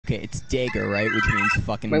Okay, it's Dagger, right? Which means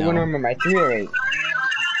fucking Wait, no. what number am I? 3 or 8?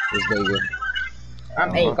 It's Dagger.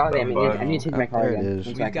 I'm 8, goddamn it. I need to change my car again.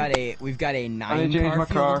 We've got a 9 I need to change my car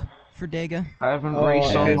car field for Dagger. I haven't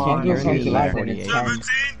raced okay, online. can't You're do in live the then. It's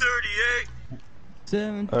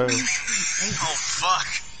 10. 1738. 17. Oh fuck.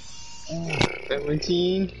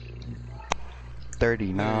 17.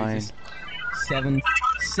 39. 7.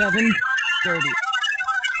 30.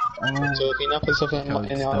 So can you not put stuff in the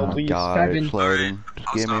auto, Oh please? god, 7. it's loading.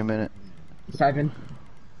 Just give me a minute. 7.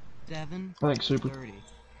 7. Thanks, Super. 30.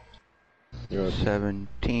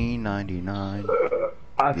 1799.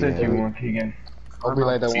 I said you want Keegan. I'll be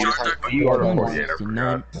like that one time. You are are a 48.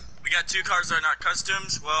 69. We got 2 cars that are not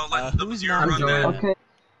customs. Well, let the who's zero not run doing that. it? Okay.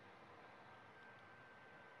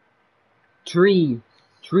 Tree.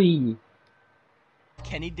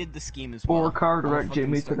 Kenny did the scheme as well. 4-car direct Don't fucking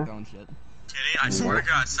Jimmy start today. going shit. Kenny, I swear to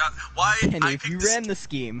God, stop. Why? Kenny, I if you picked ran the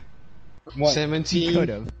scheme, What? you 17. could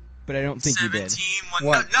have, but I don't think you did. 17.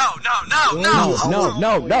 What? No.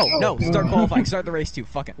 No. Start qualifying. Start the race too.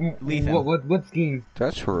 Fuck it. Leave him. What scheme?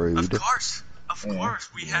 That's rude. Of course,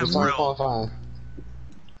 we have It's not real. qualifying.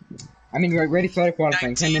 I mean, we're ready for the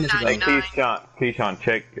qualifying 10 minutes ago. 1999. Keyshawn,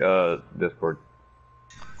 check Discord.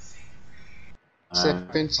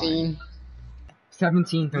 17.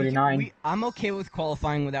 17:39. I'm okay with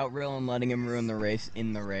qualifying without real and letting him ruin the race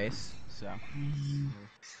in the race. So.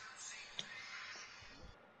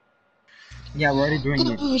 Yeah, we're already doing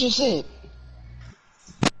it. What just said?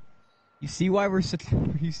 You see why we're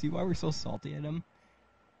so salty at him?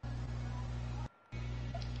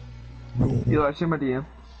 Eli, see my DM.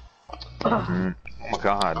 Oh my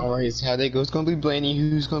god. Alright, so how they go? It's gonna be Blaney,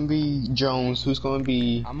 who's gonna be Jones, who's gonna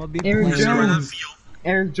be... I'm gonna be Eric playing. Jones.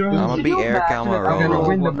 Eric Jones. I'm gonna be Eric I'm gonna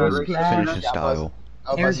win the Almirola. bus class. Finish the style.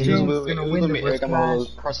 Eric Jones is gonna win the Eric bus Almirola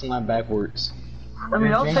class. crossing line backwards. I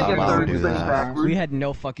mean, I'll take I'm a about third to do spin that. backwards. We had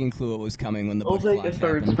no fucking clue what was coming when the I'll bus take a clash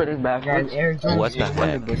third happened. spinning Guys, backwards. Eric Jones What the is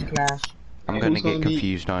winning the heck? bus class. I'm gonna Who's get gonna be-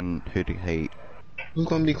 confused on who to hate. Who's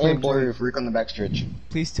gonna be Clint Boyer if Rick on the backstretch?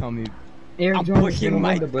 Please tell me. Eric I'm Jones is pushing gonna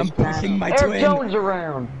my. win the bus I'm class. pushing my Eric twin. Jones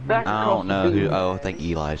around. Back I across don't know the who. field. Oh, I think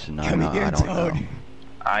Eli's the 9. Come No, here, I don't Toad. know.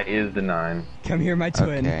 I is the 9. Come here, my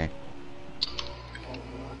twin. Okay.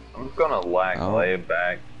 I'm just gonna Oh. lay it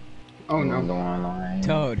back. Oh no.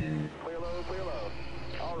 Toad.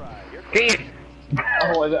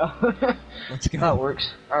 Oh my god. Let's go. That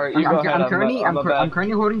works. Alright, you go ahead. I'm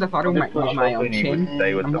currently holding the throttle with my Hoping you would chin.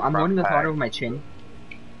 stay with the I'm front holding the pack. throttle with my chin.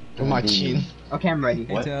 With my chin. Okay, I'm ready.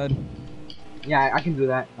 Hey, Toad. Yeah, I can do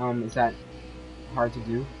that. Is that hard to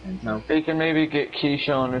do? No. You can maybe get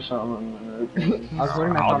Keyshawn or something. I was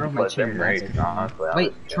holding my I'll throttle with just my let them chin. race, honestly.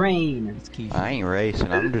 Wait, train. It's Keith. I ain't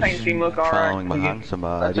racing. I'm Does the just team look alright? following behind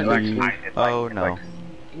somebody. That's like tight, it's like- Oh it's no. like-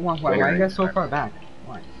 Why are you guys so far back?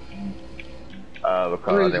 Why?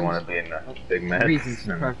 Because they want to be in the big mess. Reasons.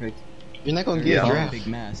 Perfect. You're not gonna Yeah. get a draft. Big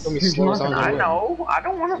mess. Gonna be slow as on I the way. know. I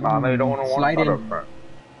don't want to. I don't want to Slide start in. up front.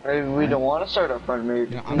 Hey, we don't want to start up front, maybe.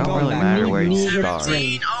 You know, It I'm don't going really back. matter where you Need a start.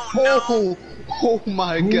 train. Oh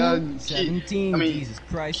my god. 17. I mean, Jesus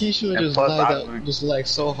Christ. Keisha And just plus lagged I- out, just like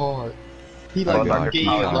so hard. He Oh, like God. gave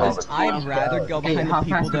Oh, like no. I'd rather go Hey, behind how the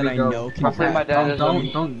people fast do that we I go? know can Hopefully my drive. dad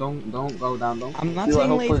doesn't. Don't go down. Don't. I'm not Eli, saying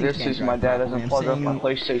hopefully lazy this can't season drive my dad properly. doesn't I'm plug up my saying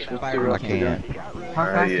PlayStation with Byron I can. can't. How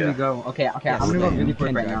fast do yeah. we go? Okay, I'm Yes, gonna go Lane really quick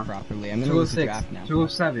can right drive now. properly. I'm gonna lose the 206, draft now.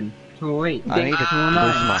 207, 208. I need to push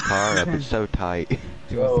 209. my car up. It's so tight.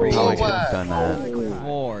 203. Probably Oh, should have done that.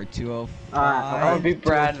 4, I want to beat 205,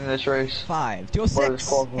 Brad in this race. 5, What is 206.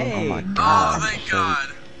 called? Hey. Oh my Oh, god. thank So- God.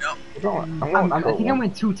 Nope. I think I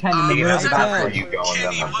went 210 in the Yeah, middle of that's the where backstretch. you going.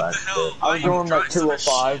 Kenny, That's what the not hell? I was going like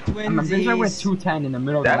 205. I'm pretty sure I went Twinsies. 210 in the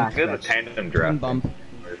middle of the That's good. The backstretch. tandem Twin draft. bump.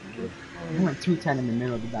 I went 210 in the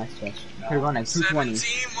middle of the backstretch. Could have gone at 220.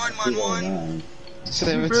 17, 111.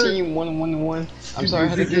 17, 111. I'm sorry, I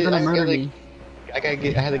had to You're get. gonna murder me. I had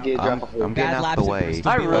to get a draft I'm before. getting Bad out laps the at way. first.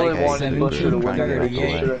 I Be really like wanted Busher to win that race 38.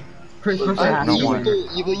 yesterday. Chris Busher I, has to win.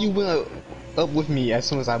 you went up with me as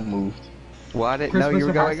soon as I moved. Well, I didn't Chris know you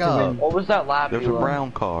were Busher has going to up. win. What was that lap? There's a Eli?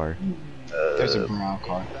 brown car. There's a brown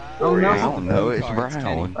car. Oh I no, don't know. It's Cards,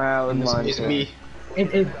 brown. Ah, it was mine. It's too. me.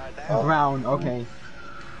 it's brown. Okay.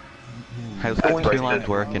 How's the two lines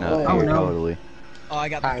working up Oh, here no. totally? Oh, I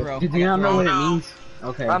got the throw. Did you not know what it means?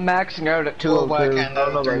 Okay. I'm maxing out at 4 by 202.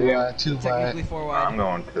 kind of 2 by. Technically 4 wide. I'm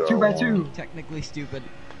going to. 2 by 2. Technically stupid.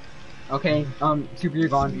 Okay. Super, you're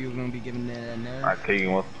gone. You're gonna be given a no. My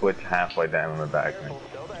Keegan will switch halfway down in the back.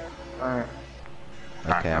 Alright.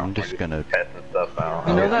 Okay, I'm just gonna. Testing stuff out.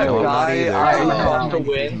 You know that No, I'm not guy either. I Oh, lost to no.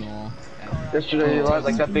 win No. yesterday, Eli?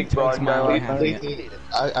 Like that big broad guy like that?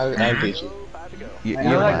 I get you. You, I You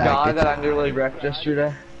know know that that guy that I nearly wrecked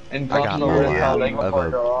yesterday? And I got Buffalo one Red Talladega of before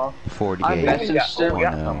they're a off. 40 I gauge. messaged We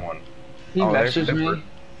got him. someone. He Oh, there's messaged Zipper. me.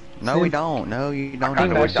 No, we don't. No, you I don't.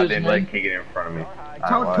 kind of wish I messaged didn't me. let Keegan in front of me.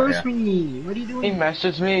 Don't push Yeah. me! What are you He doing?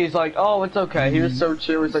 messaged me. He's like, "Oh, it's okay." He was so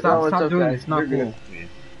chill. He's like, Stop, "Oh, it's stop doing okay." this, not You're cool.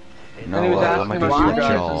 good. No, And he was let asking me about just you let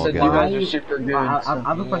guys y'all and said get you it. guys are super good. I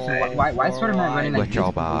have a question. Why Spider-Man running like Let y'all this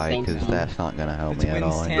with the buy, same because speed? that's not gonna help The me at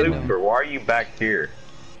twins all. tandem. Anyway. Looper, why are you back here?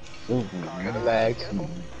 Lag.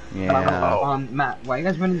 Yeah. Matt, why are you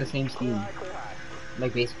guys running the same steam?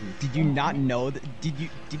 Like basically. Did you not know that?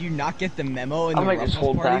 Did you not get the memo in I'm the like, just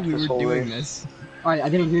Ruffles hold back party? We this were whole doing race. this. Oh, I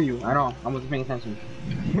didn't hear you at all. I wasn't paying attention.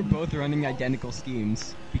 We're both running identical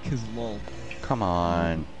schemes because lol. Come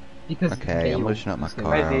on. Because Okay, I'm Dale. loosening up my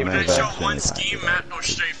car. Hey, I'm Dave, gonna If they show vaccine one if I scheme, do Matt that. goes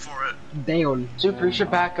straight for it. Dale. Super, you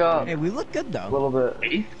should back up Hey, we look good a though. little bit.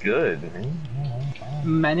 He's good.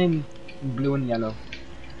 Men in blue and yellow.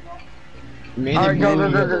 Man, All right, go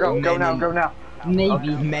Men now, in- go now. Navy.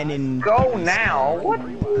 Men in. Go now. What?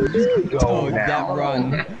 Go Oh, now. that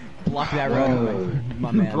run. Block that run,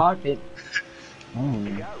 my man. Blocked it.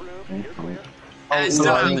 And Oh, still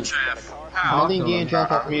Eli. have the draft. I How? don't think getting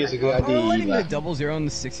dropped off me is a good idea. Oh, letting Eli. the 0-0 in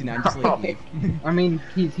the 69 just like leave. I mean,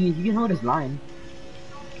 he can hold his line.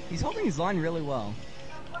 He's holding his line really well.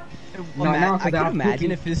 No, now, I so could that imagine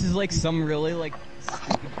cookie- if this is like some really like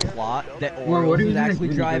stupid plot that Well, what Orioles if is he's like actually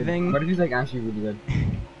really driving. good? What if he's like actually really good?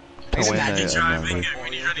 To win Imagine the Driving number. and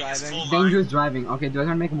when he's running his full line. Dangerous driving. Okay, do I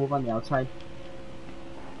want to make a move on the outside?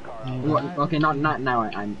 What? Okay, not now.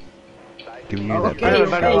 I'm. Giving you Oh, that okay, Better,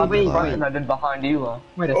 best better wait, lap wait, in front wait. than I did behind Eli.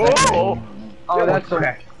 Wait a second. Oh! Oh, that's a.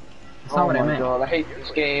 crap. That's not what I my meant. god, I hate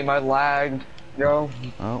this game. I lagged. Yo.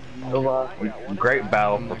 Oh, Great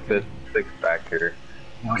battle for fifth, sixth back here.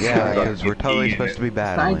 yeah, because we're totally supposed to be Side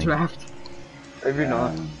battling. draft. Maybe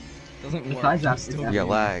not. Doesn't work. Besides that, Still- Yeah,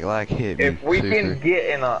 lag hit me. If we super. can get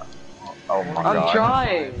in a... Oh my I'm god.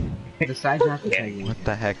 trying. The side draft is like. What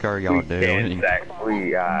the heck are We y'all can, doing? Zach. I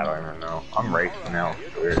don't even know. I'm racing now.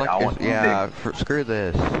 It's like, I want to yeah, screw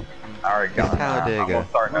this. I already got It's Talladega. I'm gonna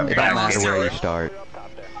start It don't matter where you start.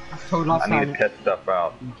 So last I need time. to test stuff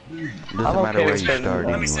out. Doesn't I'm matter okay where with you taking start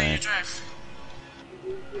that. Let me see your anyway. draft.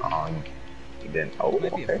 He didn't. Oh,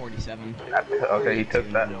 Might be a okay. 47. Okay, he took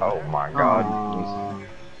that. Oh my god.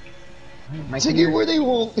 My Take it clear. where they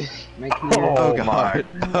want. My clear. Oh, Oh my. god.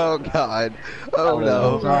 Oh god. Oh I'm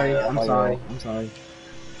no. sorry. I'm sorry. I'm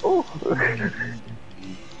sorry.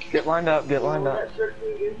 Get lined up. Get lined up.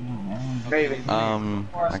 Maybe.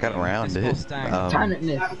 I got around it. Time it,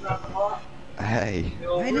 miss. Hey.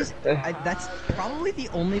 That's probably the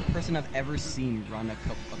only person I've ever seen run a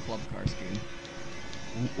club car scheme.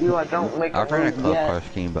 Eli, don't make I've a ran a move club yet. car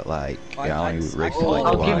scheme, but like, I- yeah, I only I- raced I- like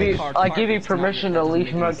I'll give you- twice. I give you It's not- permission that to doesn't leave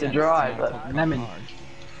make him any out to sense. drive, It's not a but- club Lemon. car.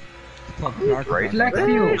 Club car Great. Flex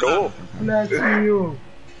you. Cool. Flex you.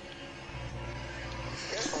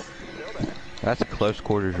 That's close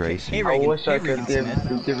quarters racing. Hey, I Reagan. wish I Hey, could Reagan give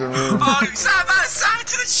Smith. him room. Oh, side by side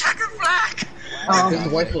to the checker flag. It's the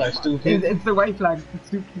white flag, stupid. It's the white flag. It's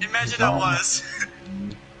stupid. Imagine that was.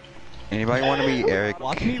 Anybody want to be Eric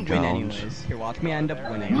Watch me win Jones? anyways. Here, watch me end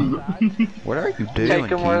up winning. What are you doing, Take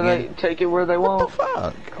them where they Keegan? take it where they What the won't.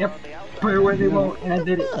 fuck? Yep. Put it where they won't, and I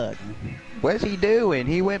did it. Fuck. What's he doing?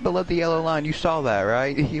 He went below the yellow line. You saw that,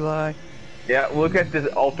 right, Eli? Yeah, look at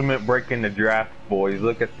this ultimate break in the draft, boys.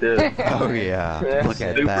 Look at this. Oh yeah. Yeah. Look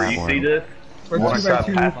at Super, that you one. see this? We're Wanna 2 try by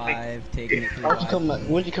 2. pass? 5, taking it through Why'd you come? 5.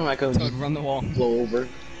 When'd you come back up? Toad, run the wall. Blow over.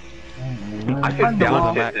 I could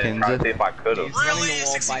down Matt it and try to Kenseth. see if I could have. He's running Really? the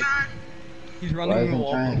wall 69? He's Why running the isn't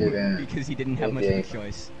wall trying to do that? because he didn't have much of a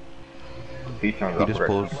choice. He turns He up just right.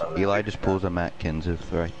 pulls. Eli just pulls a Matt Kenseth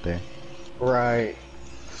right there. Right.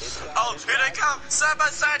 Oh, here they come. Side by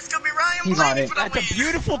side. It's gonna be Ryan He got Blaney it. for the That's a lead.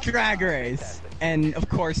 beautiful drag race. And of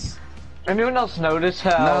course, Anyone else notice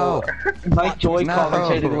how Mike Joy No.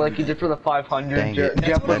 commentated like he did for the 500? Dang it.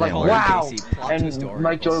 Jeff That was like, didn't work. wow! Casey, plot twist And story.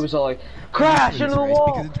 Mike Joy was all like, crash into the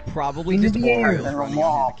wall! Because it's probably Into just the air. Orioles running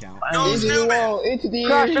on his account. No, it's Into the Newman. wall. Into the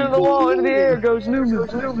Crash air. into the wall, into the air goes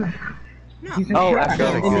Newman. He said, Oh, crash I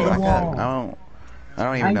gotta into go. the I wall.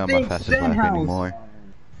 don't even know my think fastest lap Stenhouse. anymore.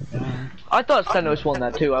 I thought Stenos won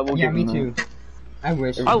that too, I will Yeah, give me him too. I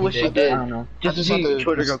wish. I wish he did. I don't know. Just to just thought see the-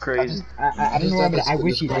 Twitter go crazy. I don't know, but I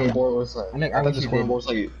wish he the did. scoreboard was like, I I wish thought the he scoreboard did. was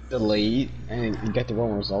like delayed and you got the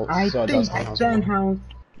wrong results. I so think Stenhouse won. Stenhouse,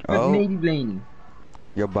 but Oh. maybe Blaney.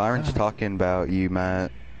 Yo, Byron's talking about you,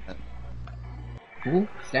 Matt. Who?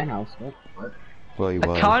 Stenhouse. What? Well, he was.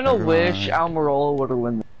 I kinda Never wish mind. Almirola would've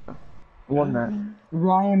won that.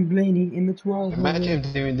 Ryan Blaney in the 12. Imagine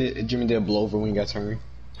if Jimmy did a blowover when he got turned.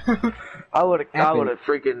 I would've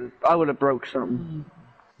Epic. broke something.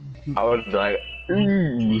 I was like,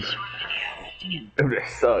 It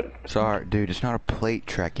sucked. Sorry, dude, it's not a plate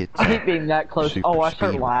track, it's I hate being that close. super Oh, I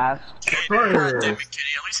start speed. last. God damn it, Kenny,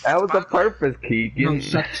 at least That was the the bottom. purpose, Keith. No, You-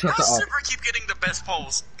 shut How the up. Super keep getting the best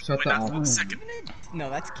polls? Shut Wait, the not up. second. No,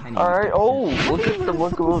 that's Kenny. Alright, oh, look at the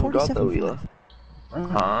look what we got 47. though, Eli.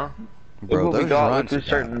 Huh? Bro, Look what we those got, look runs who's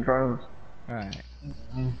starting in front of us. Alright.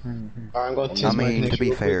 Alright, I'm going to I test my mean, to connection be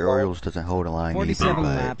real quick, fair, bro. Orioles doesn't hold a line either, 47 but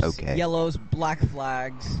laps. okay. Yellows, black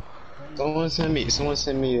flags. Someone send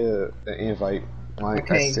me an invite. Like,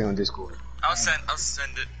 Okay. I say on Discord. I'll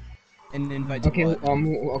send it. And invite to Okay, what?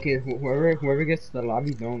 okay, whoever gets to the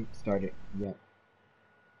lobby, don't start it yet.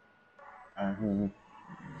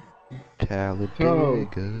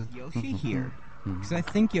 Talladega. Is Yoshi here? Because I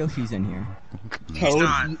think Yoshi's in here.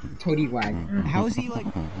 Toady Wag. How is he like...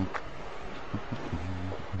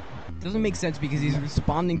 Doesn't make sense because he's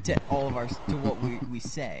responding to all of our... to what we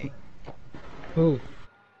say. Who?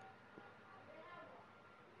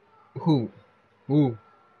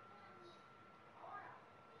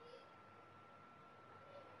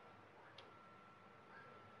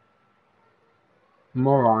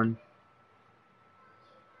 Moron.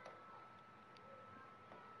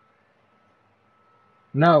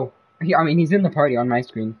 No. I mean, he's in the party on my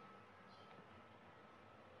screen.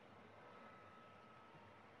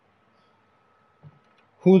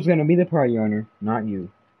 Who's gonna be the party owner? Not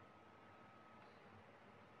you.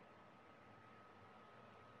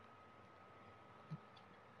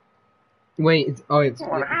 Wait, it's okay,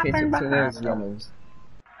 so there's yellows.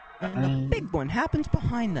 The big one happens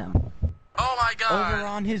behind them. Oh my god! Over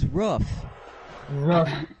on his roof. Rough.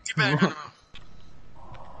 Get back on the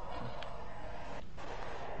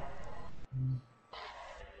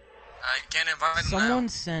I can't invite him Someone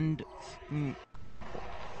send...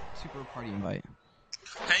 Super party invite.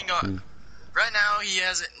 now. Hang on. Right now, he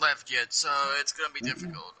hasn't left yet, so it's gonna be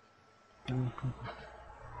difficult.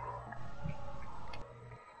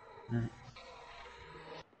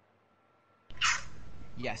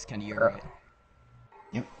 Yes, Kenny, you're right.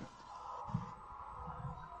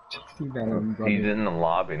 He's in the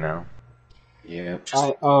lobby now. Yeah.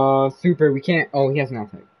 Super, we can't. Oh, he has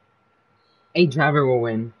nothing. A driver will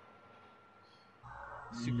win.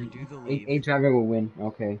 Super, do the lead. A driver will win.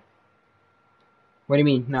 Okay. What do you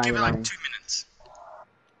mean? No, Give you're it like lying. 2 minutes.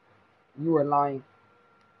 You are lying.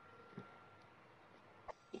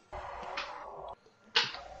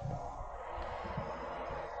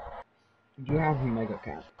 You have a mega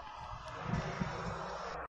cap.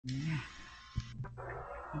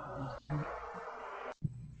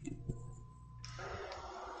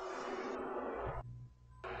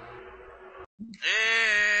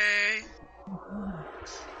 Hey!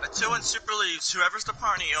 Until when Super leaves, whoever's the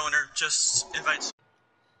party owner just invites.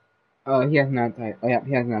 He has not type. Oh yeah,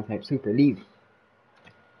 he has not type. Super, leave.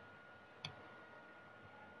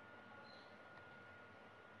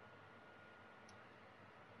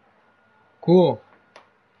 Cool.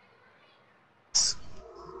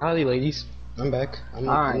 Howdy, ladies. I'm back. I'm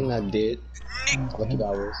not dead. Lucky I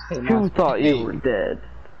was. Hey, Who Mouse. thought you were dead?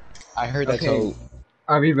 I heard that told.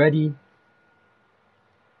 Are we ready?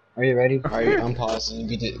 Are you ready? Alright, I'm pausing.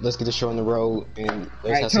 Let's get the show on the road and let's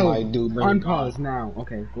Alright, have so somebody do bring it unpause now.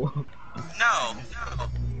 Okay, cool. No!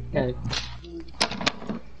 Okay.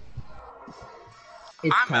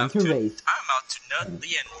 It's I'm time out to race. nut the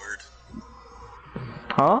N-word.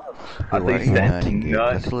 Huh? I Why are think you said nutting it?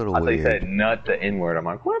 nut. That's a little I think weird. said nut the N word. I'm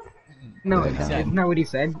like, what? No, Yeah. that's not what he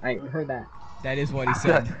said. I heard that. That is what he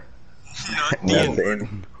said. Nut the Nut N-word. the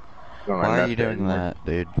N. Why are you doing that,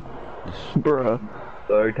 dude? Bruh.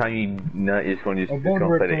 So every time you nut, you're just gonna A bold say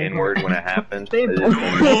word the going N word when it happens. Stay It's just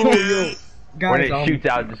gonna be- Yo, when guys, it shoots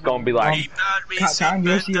out, it's just gonna be like. Keep that Kyle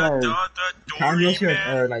Yoshi Kyle Yoshi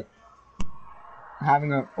are like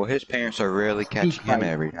having a Well, his parents are really catching him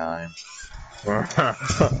every time. Bro,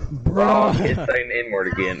 it's saying the N word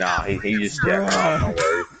again. Nah, he just jacking off. No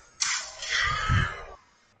worries.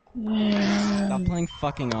 Stop playing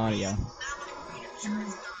fucking audio.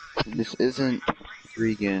 This isn't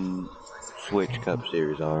freaking Switch Cup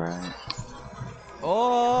Series, alright?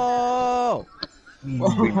 Oh!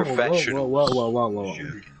 We professionals. Whoa.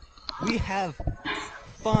 We have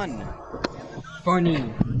fun. Funny.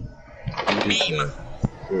 Meme.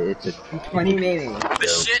 It's a Funny maybe. The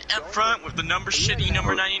shit up front with the number shitty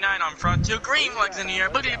number 99 on front. Two green flags in the air.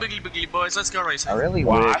 Boogly, boogly, boogly, boys. Let's go racing. I really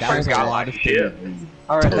Wow, wish. I was forgot a lot my of ship.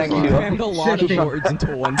 Alright, thank you. Crammed a lot of Shifting. words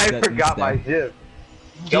into one I sentence forgot my there. ship.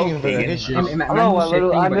 Keegan, Keegan. Keegan.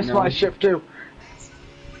 I missed my ship too.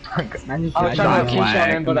 I was Imagine, trying to keep lag.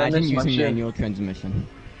 on in, but I imagine missed my using ship. manual transmission.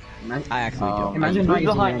 I actually do. Imagine not Who's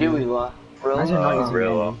using behind you, manual. Eli? Really? Imagine not using Real.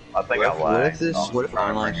 manual. I think What I if lagged. this? What if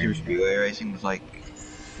online Super Speedway racing was like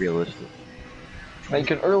realistic?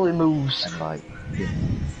 Making early moves. And like,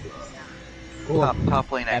 Oh,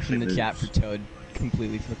 top lane F actually in the moves. chat for Toad.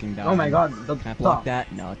 Completely fucking died. oh my god, the Can I block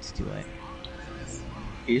that? No, it's too late.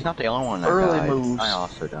 He's not the only one that Early died. moves. I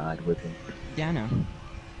also died with him. Yeah, I know.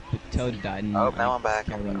 But Toad died, and Oh, now I'm back.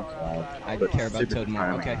 care about, I But care about super Toad more.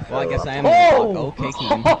 time. Okay, well I guess I am. Oh! Okay,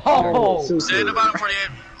 Keegan. Oh! Stay in the bottom 48.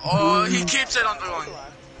 Oh, he keeps it on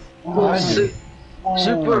the line.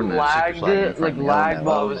 Super man, lagged super it, like sliding lagged down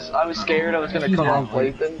while that I was scared I was gonna he come off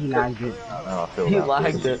lagged it. Lathan. He lagged it. Oh, I feel He that.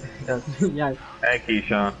 lagged it. Yeah, Hey,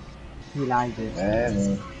 Keyshawn. he lagged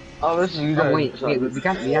it. Oh, this is you Oh guys. wait, we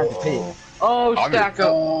have to pit. Oh, stack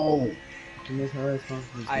up.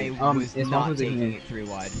 I was it's not supposed to be taking here. it 3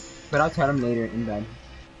 wide. But I'll tell him later in bed.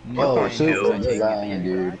 No, Oh, I super. was taking You're it. lying,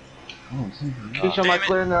 dude. Keep on my Damn it.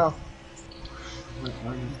 clear now.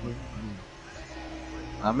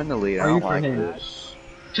 I'm in the lead. I Are you don't for like him? this.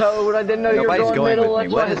 Toad, I didn't know you were Nobody's going going middle. with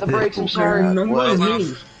me. That's why I What hit is the this brakes. I'm bullcrap? sorry. No, What?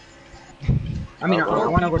 me. I mean, I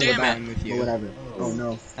want to go to the Damn back, it. With you. but whatever. Oh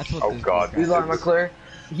no. That's what Oh, this God. He's on my clear.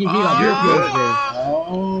 He got your clothes there.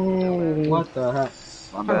 Oh, What the heck?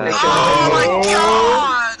 My bad. my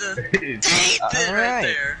god! Ethan right Alright,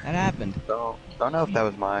 there. that happened. Don't know if that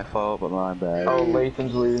was my fault, but my bad. Oh,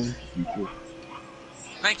 Lathan's leading.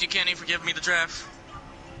 Thank you, Kenny, for giving me the draft.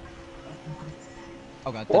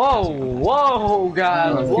 Oh god. Whoa, whoa,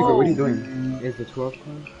 guys, Keeper, whoa. what are you doing? Is the 12th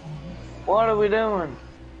one? What are we doing?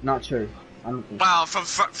 Not sure. I don't think. Wow, from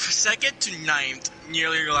second to ninth,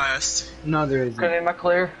 nearly last. No, there isn't. Okay, am I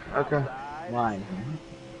clear? Okay. Why?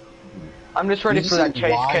 I'm just ready You for that said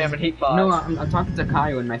chase why? cam and heat 5. No, I'm talking to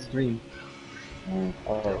Kyle in my stream.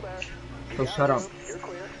 So shut up.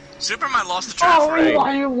 Superman lost the draft Oh, right.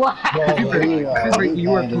 why are you laughing? Cooper,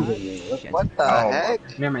 you are too. Shit. What the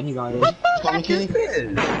heck? Never mind, he got it. Tommy Kenny?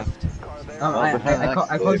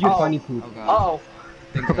 I called you funny poop. Oh god. Oh.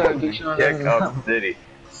 Check up city.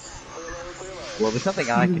 Well, there's nothing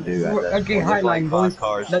I can do. Okay, highline, boys.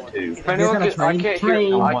 Cars Let- too. If anyone There's I a can't train.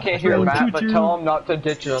 hear, I can't hear Train. Matt, but Choo-choo. tell him not to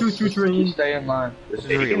ditch us. Choo-choo train. Stay in line. This is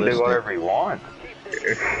He can do realistic. whatever he wants.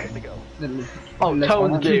 Oh, Let's go on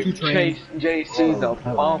Toad the gave choo-choo train. Chase JC the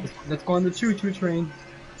bump. Let's go on the choo-choo train.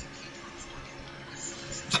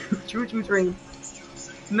 Choo-choo train.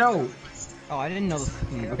 No. Oh, I didn't know the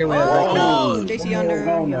fucking. Okay, wait. Oh, JC under.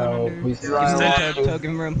 Oh, Elon no. under. Please Give him room, Toad,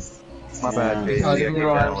 give him room. My bad, JC. Oh, give me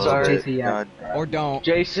room. I'm sorry. JC, yeah. Or don't.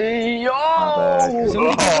 JC, yo! bad.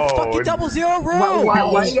 Somebody give him Oh, fucking double zero room!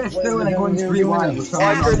 Why you guys still like going 3 wide?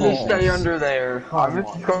 Why couldn't you stay under there? I'm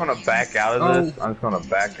just gonna back out of this. I'm just gonna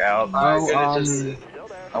back out. I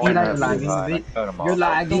went You're up lagging too a high. bit. Cut him You're off. The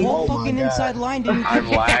lagging. whole Oh my fucking God. inside line didn't I'm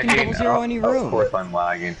give fucking lagging. double zero any Of room. course I'm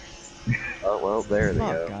lagging. Oh well, there they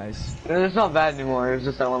Fuck, go. guys. It's not bad anymore, it was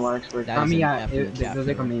just that one line expert. That I is mean, an yeah, F in the it chat does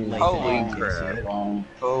like for a million. late Holy game, crap. JC.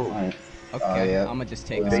 Oh, Okay, yeah. I'm gonna just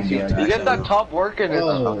take Oh, this. yeah. You get that top working, it's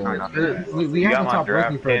Oh. not good. We You have got to my stop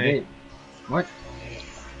draft, working for a Kenny? bit. What?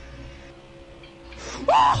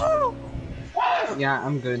 Yeah,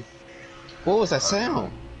 I'm good. What was that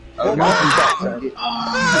sound? oh god.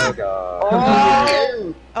 Oh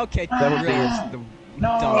god. Okay, That was Real is the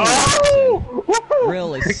dumbest person.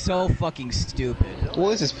 Real is so fucking stupid.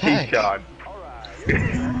 What is this pack? Keyshawn.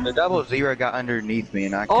 The double zero got underneath me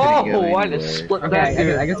and I couldn't go Oh, I anywhere. just split Okay, that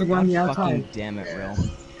dude. I guess we're going on the outside. Fucking damn it, Real.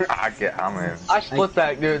 I'm in. I split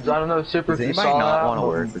that dudes. I don't know if Super Does if you anybody saw not that. want to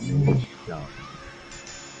work with me?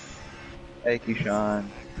 Hey, Keyshawn.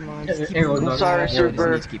 Come on, just keep Hey, it well, in the I'm sorry, draft. Super. Just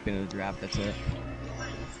need to keep it in the draft, that's it.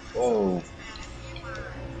 Whoa.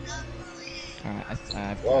 Alright,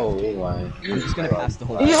 I've Whoa, Eli. I'm just gonna pass the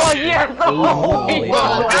whole Eli, yes! Oh, Holy no!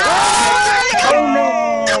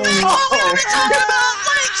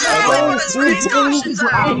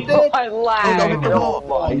 I lagged. Oh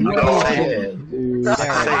my god. There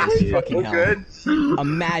it is. Fucking We're hell. good.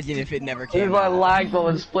 Imagine if it never came Eli out. lagged while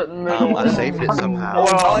I was splitting the middle. I saved it somehow.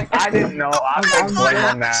 Well, I didn't know. I take blame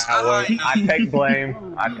on that one. I take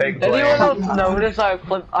blame. I take Anyone else blame. notice I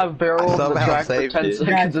barreled the somehow track for saved 10 it.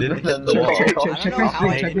 seconds and Didn't then hit the wall. Check I my don't know how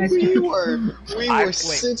screen, I- check my screen. We I- were wait.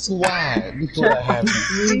 6 wide before that happened.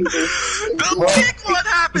 Bill Kick, what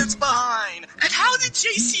happens behind? And how did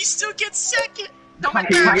JC still get second? No, my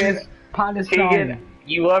Keegan, Pot is Keegan,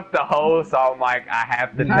 you left the hole, so I'm like, I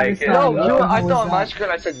have to take it. No, What I was saw on my that? screen,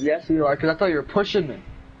 I said yes, Eli, because I thought you were pushing me.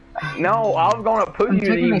 No, I was gonna push I'm you to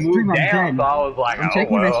checking my you stream, move I'm down, dead. so I was like, I'm oh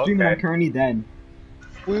checking my well, stream and I'm okay. currently dead.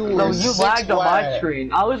 We were No, you 6 lagged on my wide.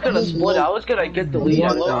 screen. I was gonna split. I was gonna get the lead.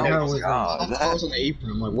 What I the hell was I that? thought I was on the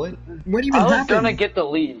apron. I'm like, what? What even was happened? gonna get the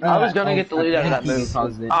lead. I was gonna get the lead out of that move.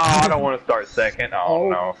 Paused it. Oh, I don't want to start second. Oh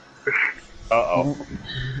no. Uh-oh.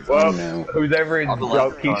 Well, who's ever in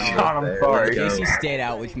joke, Keyshawn, I'm sorry. Casey stayed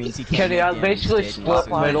out, which means he can't. Kenny, I make basically damage. split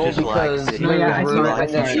middle because No, yeah, I saw I it.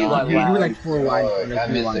 think You Eli were left. like 4 wide. Oh, Like I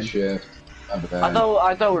 3 missed the wide. shift. My bad.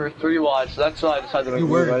 I thought we were 3 wide, so that's why I decided to make You a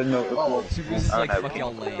move. were. I didn't know it was So this is like fuck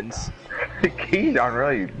y'all lanes. Keyshawn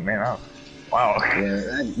really, man, wow.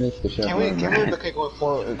 Yeah, I missed the shift. Can we look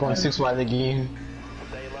at going 6 wide again?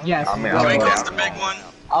 Yes. I mean, Can we I'm close down. the big one?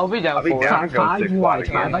 I'll be down I'll be for down. it. Go 5 6 wide. wide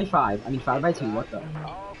 5 again. by 5. I mean 5 by 2. What the?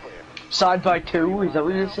 Side by 2, is that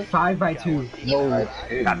what you said? 5 by 2. No.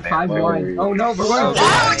 5 wide. Oh no, but we're.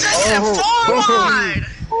 Oh, Jason, 4 wide!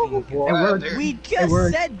 It worked. We It just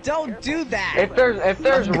worked. said don't do that. If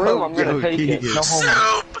there's room, I'm gonna take it. No homo.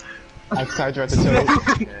 Soup! I tried to toe.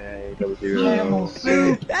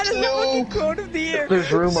 That is the fucking quote of the year. If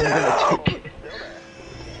there's room, I'm gonna take it.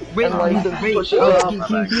 Wait, And like the wait. push it Oh, up. can you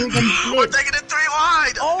do it again? We're taking it 3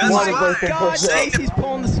 wide! Oh That's my Wanna go fine. for god, push up. Casey's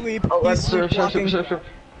pulling the sweep. Oh, He's let's sleepwalking.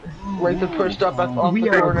 Wait, the pushed up off We the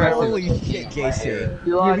are corner. Holy shit, Casey.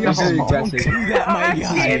 Eli, We are very Don't aggressive. do that, my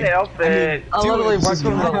Can't guy. help it. I literally went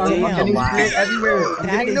from the Damn. I'm getting split everywhere. I'm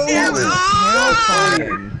That getting is nowhere.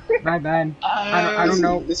 terrifying. My bad. I don't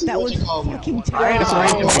know. This is That what was you call me. fucking That's right.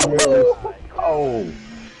 terrifying. Oh.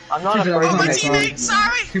 I'm not Super, afraid Oh, to my make teammate, moves.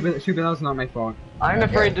 sorry! Super, that was not my fault. I'm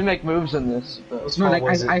afraid to make moves in this. Whose No, fault like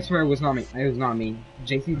was it? I swear it was not me. It was not me.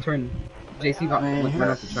 JC got went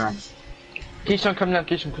off the track. Keyshawn, come down.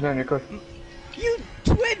 Keyshawn, come down. You're quick. You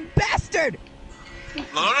twin bastard! No.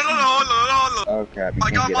 Oh crap, you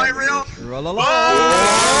I can't got get my out of reel!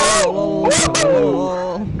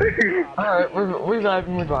 Alright, we're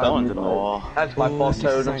reviving. That's my fault,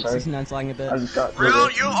 Toad. I'm sorry. 69's lagging a bit. I just got Real,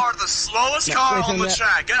 you are the slowest No, car wait, on the that-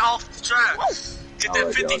 track. Get off the track. Get that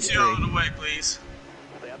Oh, 52 God, out of the way, please.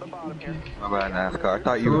 My bad, NASCAR. I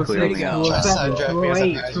thought you were clear. 206, go. 207, Side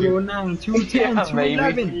 208, drive, 209, 210, Yeah,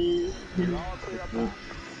 maybe. 211.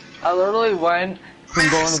 I literally went from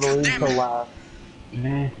going to the lead Damn to it. last.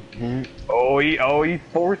 he's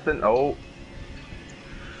forcing. Oh.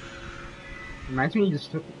 Reminds me you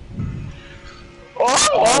just took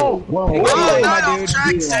Oh! Whoa. Oh, my not off dude.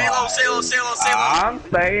 track. Stay low, stay low, stay low, stay low. I'm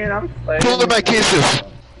staying. Pull the back kisses.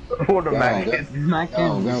 Pull the Go, back. go. Smack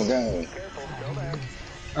Go, him. go.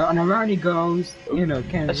 And around he goes, Kansas.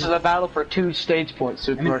 This is a battle for 2 stage points,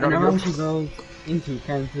 Super. And We're gonna around go. she goes into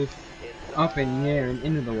Kansas, up in the air and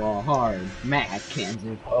into the wall hard. Mad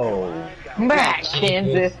Kansas. Oh. Matt,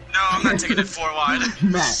 Kansas. No, I'm not taking it 4 wide.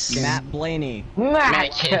 Mad Kansas. Matt Blaney.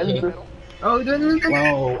 Matt, Kansas. Oh,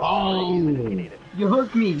 Whoa. Oh. you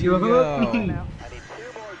hooked me. You hooked me.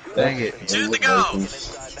 Dang it. 2 to go.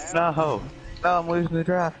 No. No, I'm losing the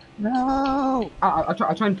draft. No. I'll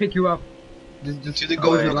try and pick you up. Just To the go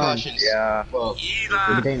goal, your no line. cautions. Yeah. Well,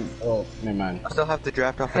 Eli. the game. Oh, never mind. I still have to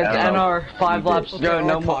draft off It's the NR, 5 laps to go, Okay,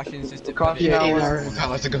 no all more. cautions, just to Caution put it hour. in I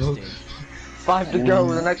like to go. 5 to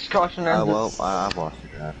go, the next caution Oh, ends. well, I've lost the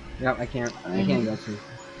draft. Yep, I can't go to.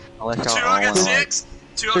 Unless 2 y'all all against want 6.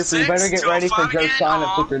 Super, 206. you better get ready for 205 Joe again. Sign if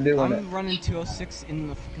Aw. they're doing it. I'm running 206 in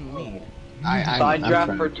the fucking lead. Side draft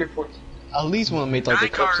trying- for 2 points. At least want to make like the My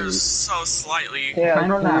cup car series. is so slightly. Yeah,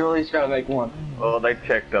 Final lap. you really just gotta make one. Oh, they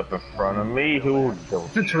checked up in front of me. Who?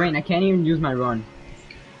 It's a terrain. I can't even use my run.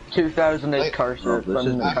 2008 Like- car set.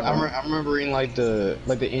 I'm remembering like the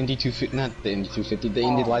Indy 250, not the Indy 250, the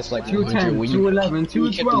Indy lights like 210, 100 when 211, you kept the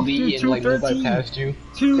 212, lead and like nobody 213. passed you.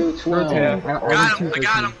 212. Got him, I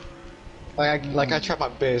got him. Like I tried my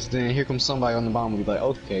best, then here comes somebody on the bomb and be like,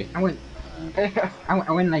 okay. I went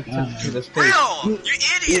like to the stage. Real, you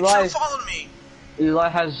idiot! You Eli. followed me. Eli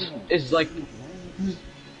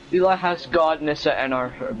has godness at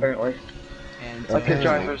NR apparently. And Like his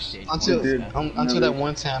drivers. Until that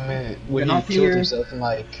one time, man, when Been he off killed here. himself in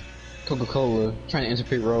like Coca-Cola trying to enter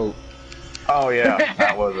pit road. Oh yeah,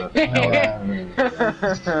 that was a.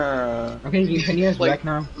 Okay, you can use Like- back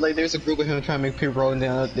now. Like there's a group of him trying to make pit road, and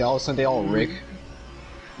then they all of a sudden they all wreck.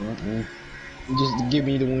 Just to give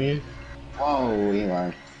me the win. Whoa,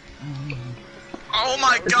 Eli. Oh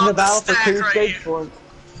my This is a god, the battle for 2 stack right stage here. points.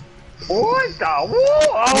 What the?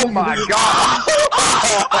 Oh my god!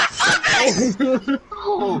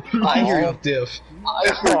 I hear up diff.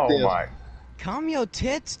 Oh my! calm your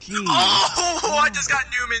tits, jeez. Oh, I just got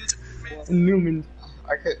Newman. Newman.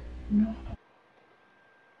 I could.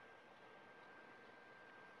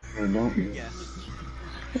 Yeah.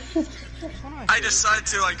 I decided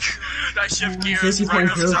to like, I shift gears right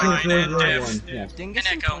up side and diff. Yeah. Dingus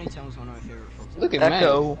An in Echo. 2010 was one of my favorite folks. Look at Matt.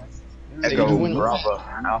 Echo. Echo, win the Bravo,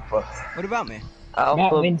 Alpha. What about me?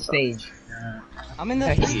 Alpha. stage. I'm in the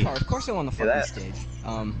Hey. front car. Of course I won the fucking that- stage.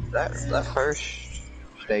 That first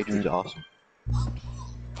stage was awesome.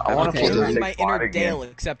 I want to Okay, put I'm this in my inner again. Dale,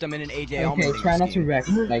 except I'm in an AJ Okay, Allmendinger try not to scheme. wreck,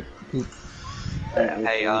 like, poop.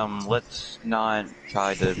 Hey, let's not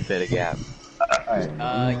try to fit a gap.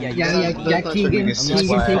 Yeah, Keegan Unless you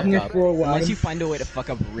taking fuck it up. for a while. Unless you find a way to fuck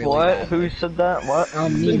up really What? badly. Who said that? What?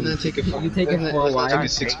 Me. Let's not take it for You take it for a while. Take it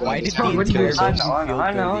 6 Why did Tom, the what do you entire do? team feel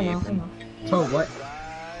I good know, in the I know. apron? So what?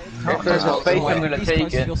 If there's a space, Why I'm did gonna these take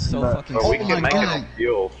cars it. feel so but- fucking But we Oh can my make God. it a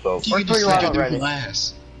fuel, so. Keegan pretty just loud said already. me for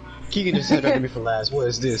last. Keegan just said me for last. What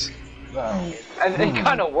is this? And it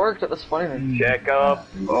kind of worked. That's funny. Check up.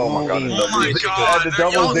 Oh my god, Oh my god, the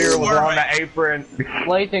double y'all zero was swear on me. the apron.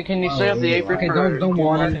 Lathan, can you set up the apron Okay, for? don't Love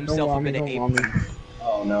want me, himself don't a want me, bit of don't want me. apron.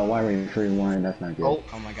 Oh no, why are we free one? That's not good. Oh,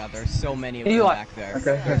 Oh my god, there's so many of You them like- back there.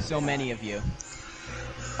 okay. There's so many of you.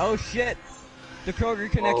 Oh shit! The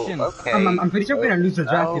Kroger connection. Okay. I'm pretty sure we're gonna lose the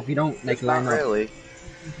draft if we don't, like, line Not up. really.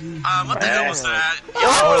 What the hell was that?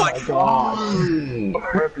 Oh Like, my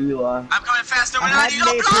god. Rip Eli. I'm coming faster when I I had need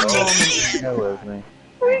a an blocking. Bear with me.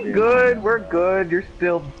 We're good, we're good. You're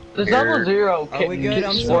still. The double zero. Are we good?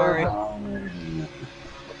 I'm sorry. Oh,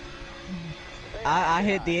 I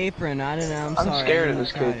hit the apron. I don't know. I'm I'm sorry. scared I of didn't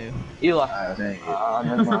this try kid. to. Eli.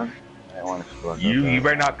 never mind. I don't want to screw up. You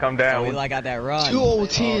better not come Oh, down. Eli got that run.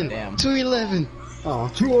 2010, Oh, damn. 211.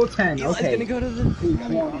 Oh, 2010, Eli's okay. gonna go to the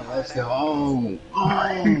Come on, let's go. Oh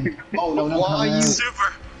no, no, Why are you?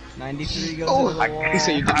 Super. 93 goes Oh, to the wall. we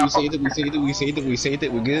saved it. We saved it. We saved it. We saved it. We saved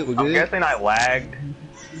it. We're good. We're I'm good. guessing I lagged.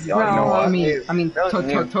 Y'all know No, what? I mean,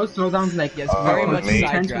 Toast throwdowns like Yes, very much me.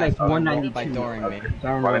 turns to like sidetracked 192 by Doring me. I don't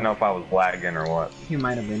I didn't know know. if I was lagging or what. He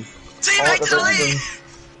might have been. Teammate to the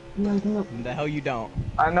lead. The hell you don't.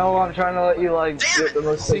 I know. I'm trying to let you like get the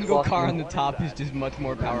most Single plays car on possible. the top is just much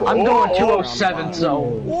more powerful. I'm Whoa, going whoa, 207, so.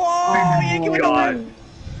 Whoa! Yankee with the God. win.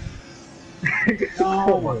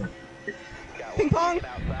 No. Ping pong.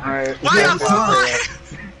 Alright. Why up? Why?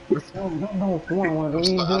 No, come on, what are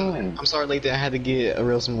you doing? I'm sorry, late that I had to get a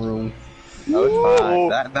real some room. Whoa,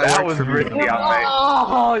 That that worked was for me. risky, I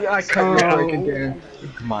Oh, I couldn't break again.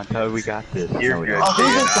 Come on, Toad, we got this. You're No, we good. don't. Oh,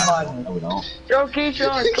 he's just come No, we don't. on. Yo,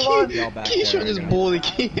 Keyshawn, come on. Y'all back Keisha there. just are bullied the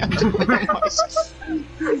kid.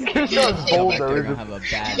 Keyshawn's Y'all bold back there though. are gonna have a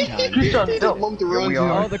bad time. Keyshawn's built. Bump the Here run. we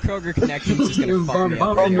are. Oh, the Kroger connection's just gonna fuck me up.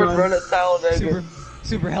 Bum, Over bum. run at Talladega. Super,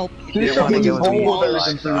 super help. Keyshawn was Go with me. bold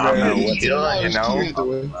everything through I'm there. not chilling,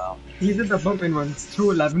 you know. He did the bumping one.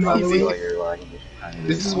 211 by the You feel way. like you're like.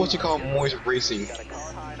 This is what you call moist racing.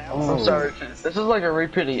 I'm sorry. This is like a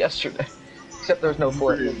repeat of yesterday. Except there's no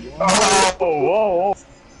flip. Oh, whoa, whoa.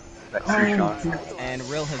 That's true, Sean. And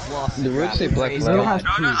Rill has lost. The Rill say black Crazy. Rill has No,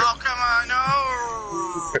 no, two. oh, come on,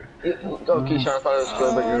 no. Oh, Keyshawn, I thought it was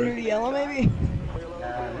good, but Under you're. the yellow, maybe?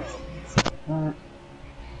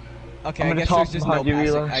 Okay, I'm I gonna guess talk there's just no behind you,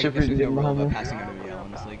 passing. Eli. I See guess if you there's no can get rule behind about me. passing under the yellow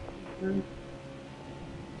in this league.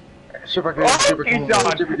 Super good, Oh, super he's good,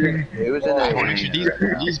 done. super good. It was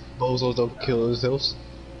in These bozos don't kill themselves.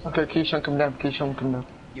 Okay, Keyshawn, come down. Keyshawn, come down.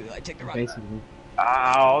 You, I took the run. Basically.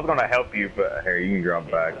 I was gonna help you, but here, you can drop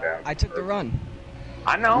back down. I took the run.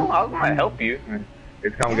 I know, I was gonna help you.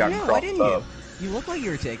 It's kind of Yeah, got no, why crossed didn't up. you? You look like you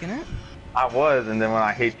were taking it. I was, and then when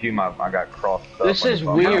I hit you, I got crossed up. This is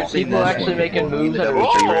on the weird. phone. People actually making moves that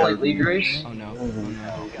are like league race. Oh no. Oh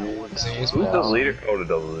no. Who's the leader? Oh, the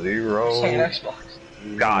double zero. Saying Xbox.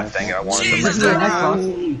 God dang it, I wanted Jesus, to.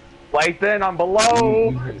 that Like then, I'm below.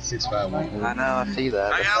 651. I know, I see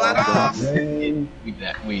that. I got let off. We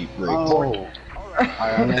back. We break. Oh.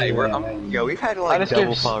 Hey, yo, we've had I like just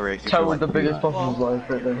double gave fall races. for, Toad like, the 3 biggest months. bump in his life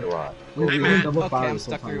right there. We Hey, went man. double Okay, fire I'm so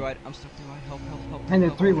stuck far. 3 wide. I'm stuck 3 wide. Help, help, help. And then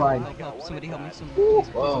help, 3 help, wide. Help, help. Somebody help me. Somebody.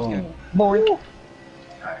 Whoa. Boink.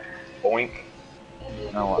 Boink.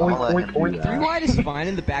 No, I'm gonna let him do 3 that. wide is fine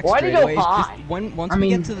in the back Why'd he go straightaways. high? Just once I we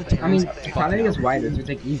mean, get to the turns. I mean, fuck Talladega no. is wider, so it's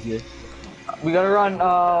like easier. We gotta run.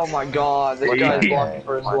 Oh my god, this guy's blocking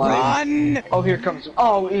for his life. Run! Oh, here comes.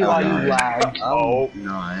 Oh, Eli, you lagged. Oh,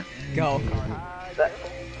 Not. Go.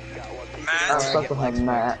 I'm Matt, stuck behind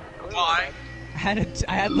Matt. why? I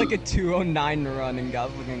had like a 209 run and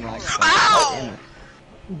got fucking like. Ow!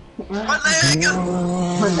 My leg!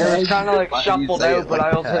 It was kind of like Why do you shuffled say out, it but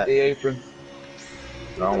like I also hit that? the apron.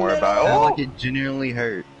 don't worry about Sound it. like it genuinely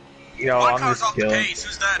hurt. You know, My I'm car's just off the chilling. pace.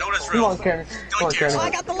 Who's that? Oh, that's Come on, real. Karen. Come on, cares? Oh, I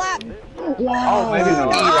Karen. got the lap. Oh, maybe not.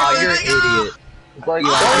 Oh, Eli, you're there an we go. idiot. It's like,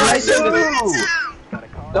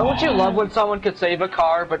 Oh, don't you love when someone could save a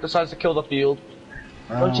car but decides to kill the field?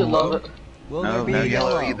 Don't you love it? Will No, there be no a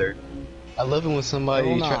yellow either. I love it when somebody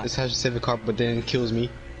Will not. decides to save a car but then kills me.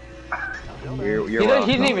 You're He welcome.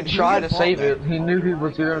 didn't even try to save it. He knew he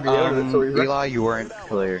was going to be out of it, so he Eli, you weren't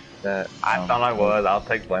clear. That I thought I was. I'll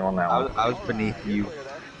take blame on that one. I was beneath you.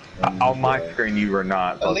 On my screen, you were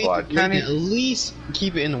not. At least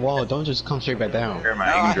keep it in the wall. Don't just come straight back down. Here, No, man,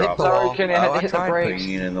 I you hit drop the it. Sorry, wall. Kenny, I had to I hit the tried brakes.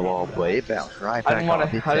 putting it in the wall, but it bounced right I back didn't off.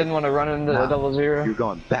 want It to. I didn't want to run into the Nah. double zero. You're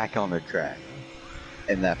going back on the track.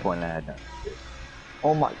 And that point, I had no.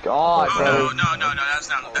 Oh my god, Oh, bro. no, that's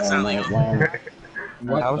not legal.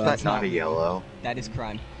 How is that not a yellow? That is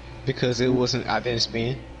crime. Because it wasn't. I didn't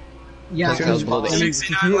spin. Yeah, Because since below the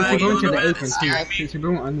you're going to the apron, Excuse me. since you're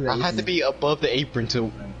going under the I apron. had to be above the apron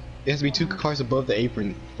to. There has to be 2 cars above the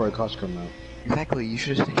apron for a car to come out. Exactly, you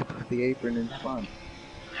should have stayed above the apron and fun.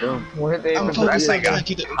 Boom. We'll hit the I'm apron focused first. on trying to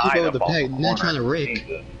keep the pack, not trying to wreck.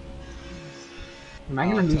 Am I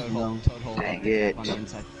gonna lose Toad hole, though? toad hole, Dang on the it.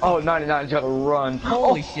 inside. Oh, 99's gotta run.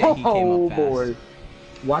 Holy shit, he came up Oh fast. boy.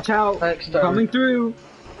 Watch out! Thanks, Toad. Coming through!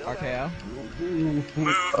 RKO.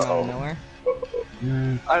 Move. Out of nowhere.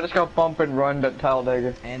 I just got bump and run to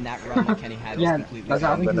Talladega. And that run that Kenny had was Yeah, completely that's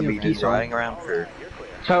how I'm we gonna can be do just Keyshawn. riding around for.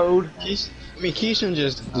 Toad. Keyshawn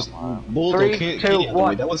just bulldog 3, Kenny 2, out the way.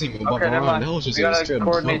 1. That wasn't even Okay, bumping never around. mind. That was just We a gotta straight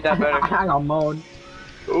coordinate that better. I got mowed.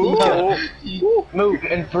 Ooh. Move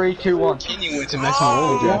in 3, 2, 1. Kenny went to maximum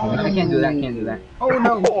overdrive. I can't do that, can't do that. Oh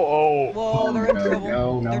no! Oh, Whoa, they're in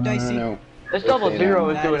trouble. They're dicey. This double zero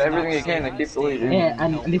is That doing is everything not it can to safe. keep the lead. Yeah,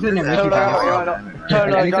 and at least I didn't wreck you Toad, guys. Toad,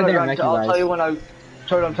 At least I didn't wreck you I'll guys. tell you when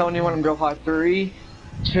Toad, I'm telling you when I'm go high. 3,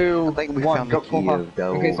 2, I think we 1. found the Go key high. of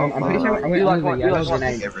double. Okay, so I'm pretty sure I went You like under one, the you yellows like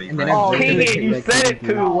and one. then I Oh, broke Keegan, you said it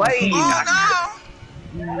too late. Oh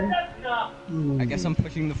I guess I'm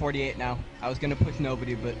pushing the 48 now. I was gonna push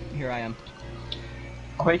nobody, but here I am.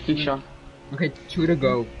 Quick, Keyshawn. Okay, 2 to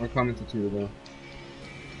go. We're coming to 2 to go.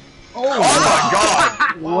 oh my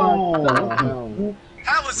god! What the hell? no!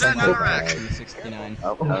 How was that not a wreck? 69.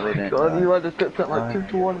 Oh, no, they didn't. God, you had to get something like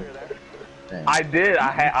 2 to 1. I did.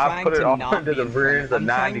 I I'm put it trying off not into be the in rear front. of the I'm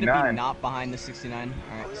trying to be 99. not behind the 69.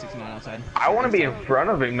 Alright, 69 outside. I want to be in front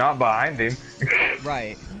of him, not behind him.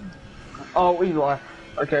 Right. Oh, we lost.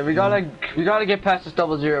 Okay, we gotta get past this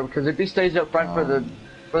double zero because if he stays up front for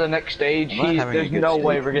the next stage, I'm not having a there's good no stage.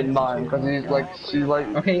 way we're getting by him because she's like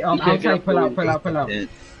Okay, he can't get outside, up pull the out, lead. pull out, pull out.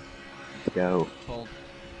 Let's go. Fold.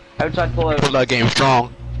 Outside pull out. That game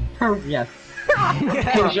strong. Yes.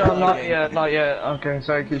 Keyshawn, not yet, not yet. Okay,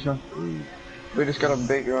 sorry, Keyshawn. We just got a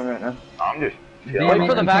big run right now. I'm just. Damn Wait it,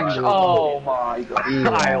 for the I'm back. trying to do it. Oh my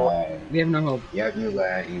god. We have no hope.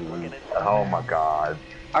 Oh my god.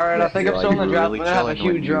 Alright, I think I'm still in the draft. Really We're gonna have a chilling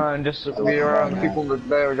when huge you- run just to be around people that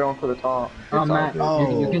they are going for the top. Oh, Matt,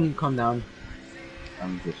 Oh. you can calm down.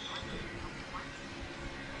 I'm just.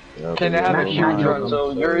 Can they have a Matt, huge Matt, run?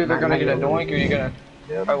 So you're either gonna get a doink or you're gonna.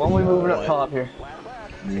 Alright, when we moving up top here?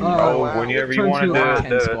 Oh, whenever you want to do it, 10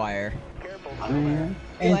 do it. Squire.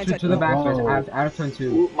 And to the back first, out of turn 2.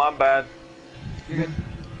 Ooh, my bad.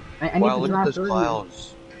 I need Wow, to look at draft those early.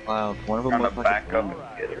 clouds. Cloud. One of them Trying to looks like back a up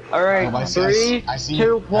and get it. Alright, I 3, see-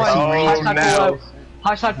 2, 1. I see High Oh, side no. pull out.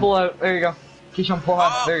 High side pull out. There you go. Keyshawn pull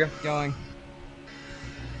out. There you go. Going.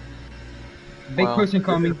 Big Well, person this is the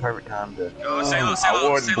coming. perfect time to. Go, stay low, stay I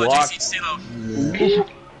low, wouldn't stay low, block. JC, stay low. Keyshawn.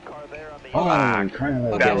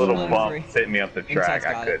 Okay, That little one, bump three. hit me up the track. Inside's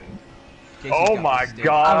I got it. couldn't. Jason's Oh got my this, dude.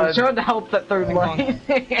 I was god. trying to help that third lane.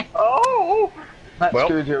 Oh. That Well.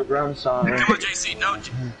 screwed your grandson. Come on, JC, no,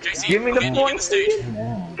 JC, Give me the get in point. the stage.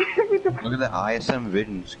 Look at the ISM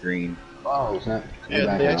vision screen. Yeah,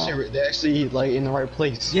 they actually like in the right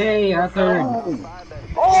place. Yay, our third.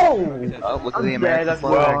 Oh! Oh, look at the Yeah, American that's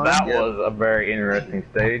flag. Well, that Yeah. was a very interesting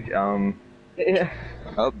stage. Yeah.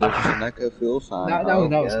 Oh, there's an echo fuel sign. That Oh,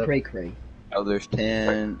 was yeah. cray. Oh, there's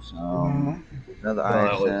tents. Another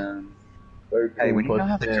that was- ISM. Hey, when you don't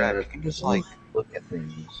have the drive, you can just like look at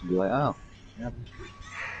things and be like, oh.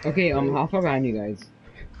 Okay, how far behind you guys?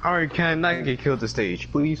 Alright, can I not get killed the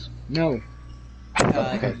stage, please? No.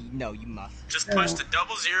 No, you must. Just push the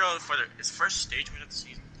double zero for its first stage win of the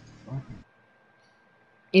season.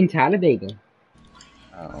 In Talladega.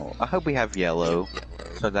 Oh, I hope we have yellow,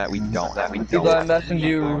 so that we don't. He's gonna message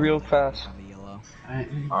you real fast. Have a yellow.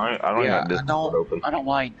 I don't Yeah, have this I don't. open. I don't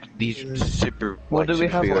like these super Well, do we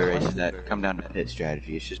have speedway one? races that come down to pit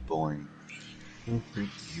strategy. It's just boring.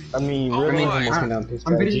 I mean, Oh, really? boy.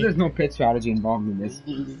 I'm pretty sure there's no pit strategy involved in this.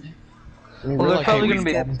 Well, there's probably gonna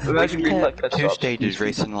be. Imagine being like Two stages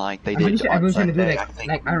racing like they I'm pretty did. sure everyone's gonna do Sunday,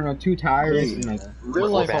 like I don't know, 2 tires and like. Real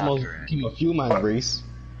life We're almost bound. became a few mile race.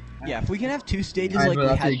 Yeah, if we can have 2 stages Alright, like bro, we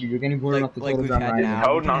that's had, it. You're getting bored off the like total we've drum had right now. now.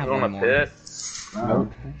 Toad we can not have on one the more. pit.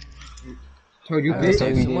 Told you So pit.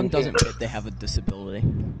 if someone doesn't pit, they have a disability.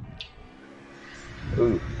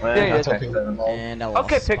 Ooh, Yeah, yeah, that's okay. okay. And I lost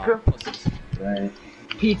Okay, spot. picker. Pussies.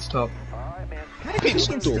 Pete stop. How did you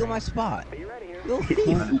can steal my spot? Little thief.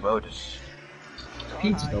 Might as well just.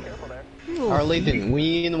 pit stop. Alright, Lathan, when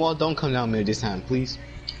you in the wall, don't come down mid this time, please.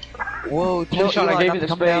 Whoa, No, Sean, I Eli, gave not you the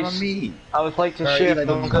come down on space. me. I was late to Alright, shift. Eli,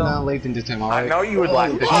 don't come down Lathan this time, I alright? know you would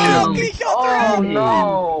like to Oh, shoot. oh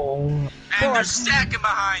no! And they're stacking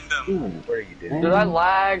behind them. What are you doing? Did I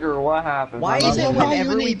lag or what happened? Why I'm is it not-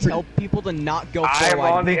 whenever we tell people to not go I am 4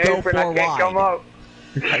 wide, on the we go apron. 4 I can't come wide? up.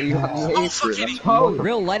 Oh, fucking Oh,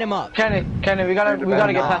 Real, let him up. Kenny, we gotta get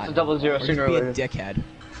not. past the 0-0 Or just sooner or be a later. dickhead.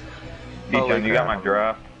 D-Tone, you got my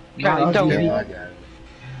draft? Kenny, no, don't, yeah.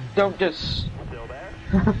 don't just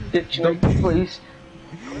ditch me, please.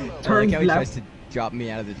 I like turn how he tries left. to drop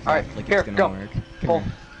me out of the draft Alright, like here, it's gonna go. work. Pull.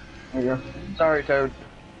 Come here. There you go. Sorry, Toad.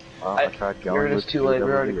 I tried You're just too late.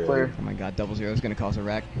 We're already clear. Oh my god, 0-0 is gonna cause a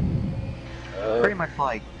wreck. Pretty much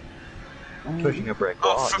like pushing a brick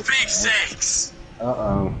Oh, wall. for pig's sakes!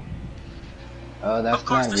 Uh-oh. Oh, that's Of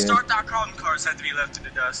course, not the good. start.com cars had to be left in the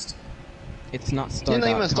dust. It's not You're not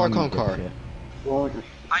even a Star.com, Starcom car. dipshit.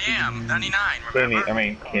 I am, 99, Kenny, remember? I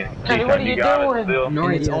mean, Kenny, Kenny, what are you got doing? it still? No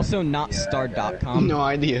And it's idea. also not Star.com. No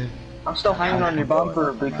idea. I'm still hanging on your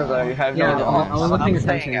bumper because I have Yeah, no I wasn't paying I'm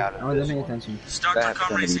staying attention. out of I wasn't this paying one. attention.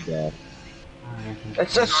 Start.com racing.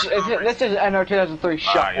 It's just, this is NR 2003 Ah,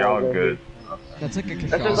 shuffle. you're all good. That's like a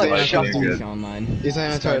That's just like Kashawn a shuffle. Kashawn line. It's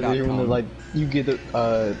not entirely different when like you get the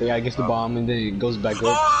guy gets the bomb and then it goes back up.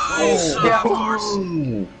 Oh, yeah. of course.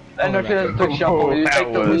 NR 2003 shuffle. You that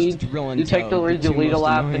take the was lead. Drilling You take the toe, lead, the you two lead a most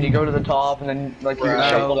lap, then annoying. you go to the top, and then like you Right.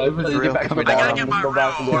 shuffle Oh, over, then you get back to the coming I down. gotta bottom, get and my go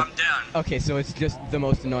back roll, again. I'm done. Okay, so it's just the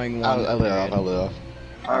most annoying one. I lit off. I lit off.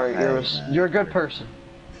 Alright, you're a good person.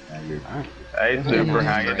 Hey, Super,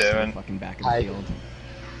 how you doing? Fucking back of the Hi. field.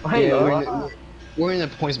 Hey, Yeah, we're in a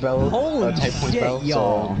points battle. Holy type points shit, battle.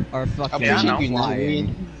 y'all So are I fucking Yeah, I appreciate know. you knowing flying.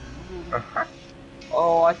 me.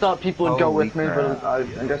 oh, I thought people would go Holy with me, crap. but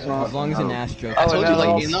I guess not. As long as an Astro. I told you, no. like,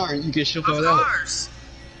 NR, you can shuffle Of it out. course.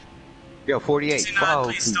 yo 48. 69, Whoa.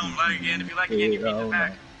 please don't lag again. If you lag again, you beat it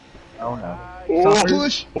back. Oh no. Oh,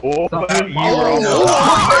 push! Oh, about you,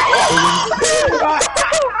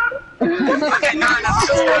 Okay, 9, that's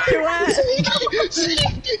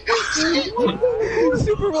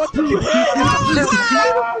Super, what did you hit?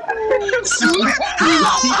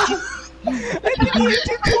 I think you hit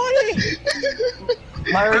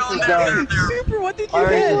 220! My race is done. Super, what did My you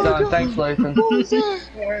race is hit? done. Thanks, Lathan.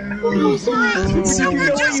 Super know just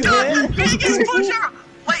you got hit. the biggest push ever.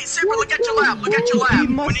 Wait, Super, look at your lap. Look at your lap.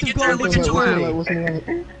 When must you have get there, gone look at your the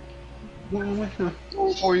lap.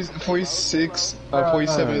 46,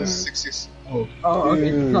 47, 66. Oh. Oh, okay,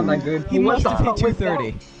 it's not that good. He What must the have hit hell was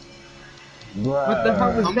 230. What the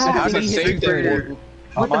hell was I'm that? supposed to He hit save 230. that.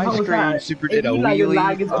 What the On my hell was screen, that? Super did a Eli, your wheelie.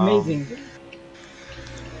 lag is amazing.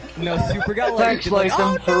 No, Super got like. Thanks, like,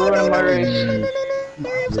 Lathan, oh, for no, ruining no, my no, race. no, no, no, no, no, no,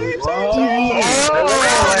 I'm sorry, I'm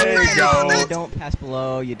sorry, there you go. Don't pass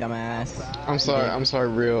below, you dumbass. I'm sorry,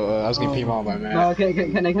 real. I was getting paintball by No, man. okay,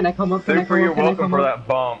 can I come up? Can I Super, come you're up? Can I welcome come for up? that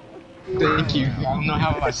bump. Thank you. I don't know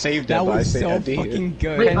how I saved that, That but I was saved so I did. fucking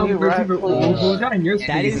good. Wait, Can you wait, rap, Super, what please? was that on your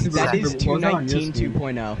screen? That is Super, that is Super, what was that on your 219 screen?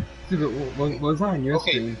 2.0. Super, what was that on your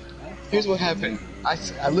Okay. screen? Here's what happened. I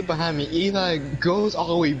look behind me. Eli goes all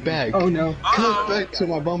the way back. Oh no. Comes back to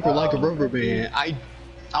my bumper like a rubber band. I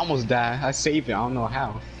almost died. I saved it. I don't know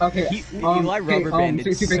how. Okay. Eli rubber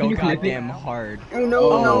banded Super, can so you flip it? goddamn hard. Oh no,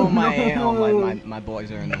 Oh no, my, no. oh my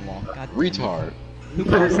boys are in the wall. God damn it. Retard. Who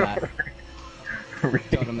caused that?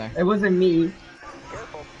 Got him there. It wasn't me.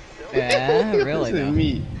 Yeah, really Listen to though.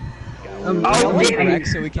 me. We all wait, correct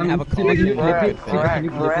so we can have a Super, call. can you Good flip it? thing. Can you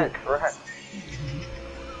flip it? Correct.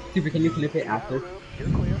 Super, can you flip it after?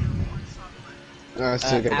 I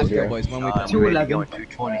still got Astro the boys, when we I'm come. ready to 211. go in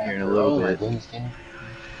 220 here in a little bit.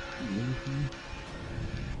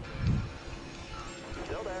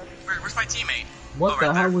 Where's my teammate? What Oh, the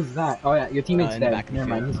right hell there. was that? Oh yeah, your teammate's in the dead. back of the Never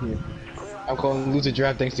mind, field. he's here. I'm going to lose a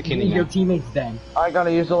draft thanks to Kenny Your now. teammate's dead. I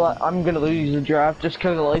gotta use a lot. I'm gonna lose the draft just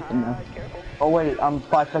because of Lathan now. Oh wait, I'm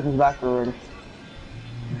 5 seconds back already.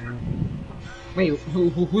 Wait,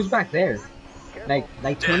 who's back there?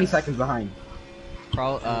 Like 20 seconds behind.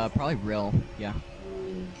 Probably real. Yeah.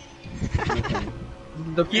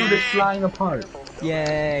 The field is flying apart.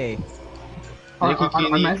 Yay.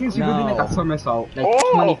 Imagine Super doing like a somersault, like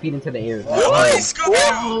Oh! 20 feet into the air. Why,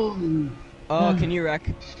 Scooby-Doo? Oh, can you wreck?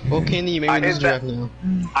 Well, Kenny, you made I me lose hit that. draft now.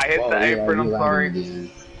 I hit the yeah, apron, you I'm lied sorry.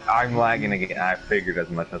 again. I'm lagging again. I figured as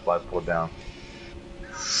much as life pulled down.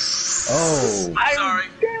 Oh. Sorry.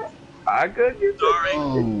 I good, you good? Sorry.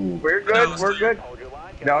 Oh. We're good, we're good.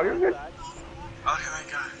 No, you're good. Oh my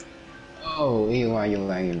god. Oh, Eli, you're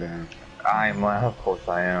lagging down. I'm loud, of course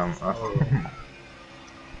I am.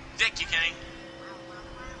 Dick you, Kenny.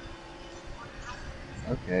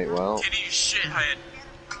 Okay, well, Kenny, you shithead.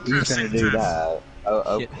 he's gonna do that.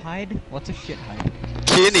 Shit hide? What's a shit hide?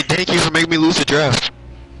 Kenny, thank you for making me lose the draft.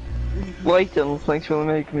 Layton, thanks for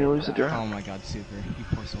making me lose the draft. Oh my god, super. You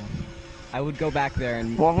poor soul. I would go back there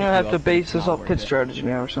and. Well, I'm gonna pick have you to up, but base it's this not off worth pit it. strategy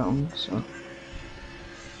now or something, so.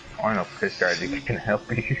 I don't know if pit strategy can help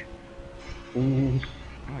you. Oh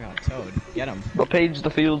my god, Toad. Get him. But page the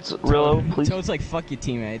fields, Rillo, please. Toad's like, fuck you,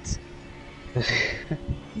 teammates.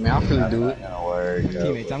 Man, I'll really do it.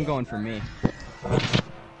 Teammates, I'm going for me.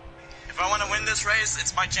 If I want to win this race,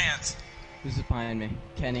 it's my chance. Who's behind me?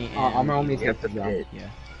 Kenny and. I'm only You have to yeah. pit. Yeah.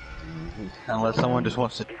 Unless someone just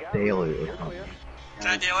wants to dail it or something. Can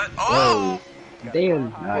I deal it? Oh!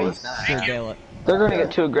 Damn. Nice. Sure, bail it. They're gonna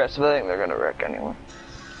get too aggressive, I think they're gonna wreck anyway.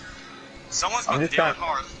 Someone's I'm gonna just deal it trying-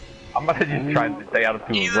 hard. I'm about to just try to stay out of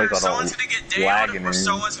people's Either ways. I someone's don't gonna get lag Dale and or then.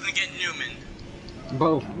 someone's gonna get Newman.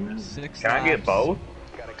 Both. 6 Can I get laps. both?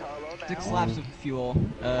 6 laps of fuel.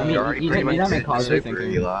 I mean, You're already you pretty don't much make sitting cars, super,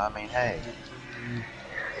 thinking. Eli. I mean, hey.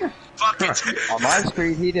 Fuck it. On my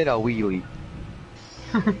screen, he did a wheelie.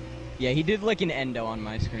 Yeah, he did like an endo on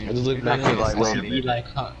my screen. I just look back Really and I see slow. Eli.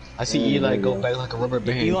 I see Eli go back like a rubber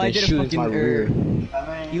band. Eli and did a shoot fucking. my rear.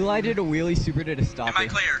 Eli did a wheelie, super did a stop. Am I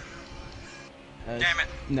clear? Damn it.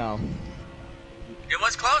 No. It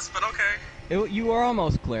was close, but okay. You were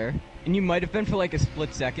almost clear. And you might have been for like a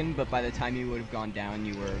split second, but by the time you would have gone down,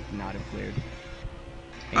 you were not have cleared.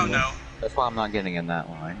 Oh no. That's why I'm not getting in that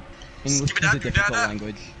line. English is a difficult Skibidi-da-da-da.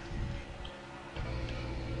 language.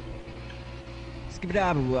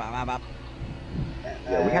 Skibidi-da-boo-bop-bop.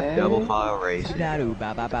 Yeah, we have double file race.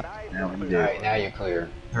 Skibidi-da-boo-bop-bop-bop. Now we do. Alright, now you're clear.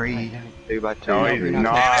 3, 2 by 2. No, he's you're not.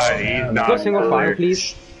 not. He's not. Go single file, clear.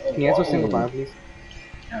 please. Can you answer single file, please?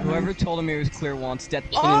 Whoever told him he was clear wants death.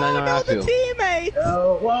 Oh, Oh, no, no, I the feel. teammates!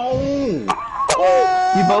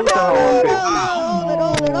 You both are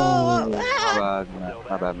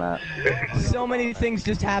My bad, Matt. So many things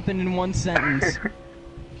just happened in one sentence.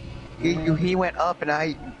 He went up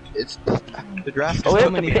and it's the draft. Oh, we So have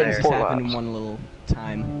to many pit things in just 4 happened in laps. one little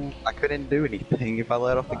time. I couldn't do anything. If I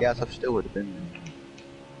let off the gas, I still would have been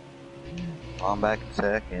there. Well, I'm back in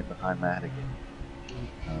second behind Matt again.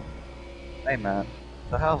 Hey, Matt.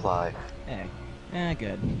 So how's life? Hey.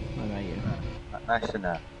 Good. What about you? Nice to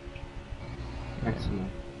know.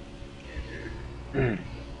 Excellent.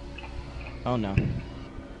 Oh no. I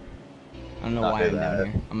don't know Not why do I'm down that.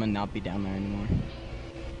 here. I'm gonna not be down there anymore.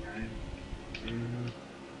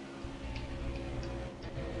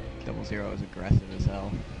 Double zero is aggressive as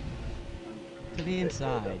hell. To the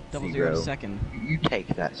inside. Double zero to Zero. second. You take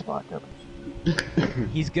that spot, Double.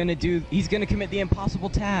 He's gonna commit the impossible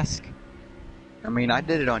task. I mean, I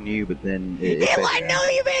did it on you, but then I know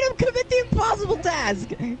you made him commit the impossible task!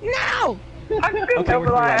 No! I couldn't Okay, help we're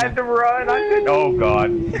it. I through had to run. I couldn't. Oh god.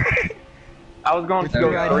 I was going to go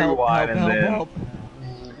Right, 3 help, wide help, and help, then help.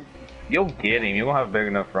 you'll get him. You're gonna have a big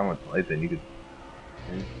enough run with Lathan. You could.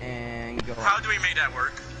 And go How up. do we make that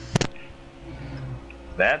work?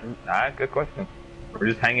 Good question. Or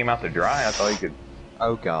just hang him out to dry. I thought you could.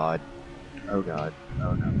 Oh god. Oh god.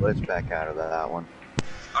 Oh no. Let's back out of that one.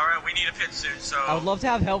 Alright, we need a pit soon, so I would love to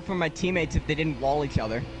have help from my teammates if they didn't wall each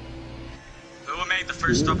other. who will make the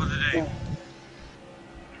first stop of the day?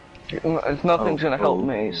 Nothing's gonna help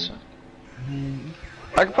me, so.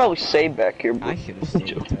 I could probably save back here, I but should have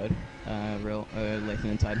stayed with Toad. Lathan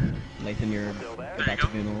inside. Lathan, you're about to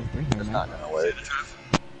be in the little three. It's not gonna See work. the drive?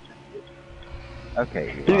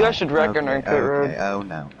 Okay. You guys should wreck on our okay, pit road. okay. Oh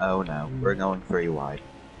no. Oh no. We're going 3 wide.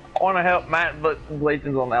 I want to help Matt, but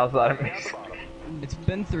Lathan's on the outside of me. It's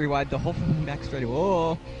been 3 wide the whole fucking back straight.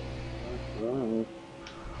 Whoa.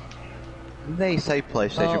 They say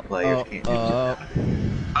PlayStation players can't do that.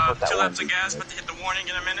 2 laps of gas, but to hit the warning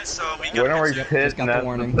in a minute, so we got When are we pit soon. pit? Just got And the that's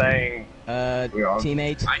warning. the thing. We are.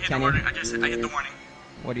 Teammates, I hit the Kenny, warning. I hit the warning.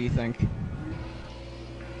 what do you think?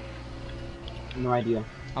 No idea.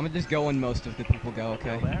 I'm gonna just go when most of the people go,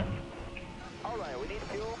 okay? I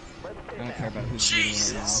don't care about who's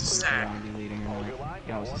Jesus, leading right now. Zach. If I want to be leading or not.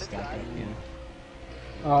 Yeah, I was just stacked up,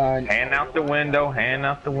 yeah. Hand out the window. Hand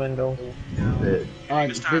out the window. This I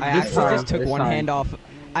this actually time, just took this one time. hand off.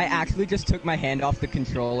 I actually just took my hand off the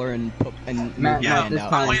controller and moved Matt, my Matt, hand this out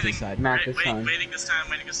time. to the Waiting. side. Matt, this time. Waiting this time.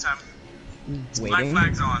 Waiting this time. Black Waiting.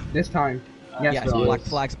 flag's on. This time. Yes, Yes, they're on. black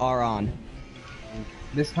flags are on.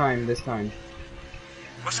 This time. This time.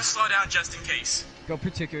 Let's just slow down just in case. Go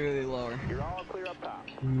particularly lower.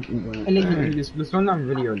 And then this one on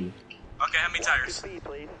video. Okay, how many tires?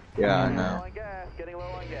 Yeah, I know.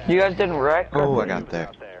 you guys didn't wreck? Oh, I got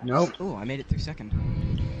there. Nope. Oh, I made it through second.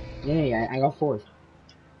 Yeah, I got 4th.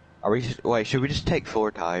 Are we? Wait, should we just take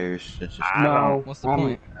 4 tires? No. What's the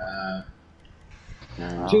point?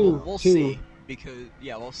 Two. We'll two. see. because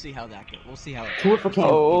yeah, we'll see how that goes. We'll see how it Tour for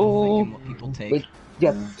Cam. what people take. Wait,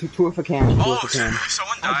 yeah, tour for Cam. Tour Oh, for Cam.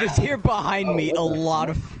 someone I died. just hear behind me a lot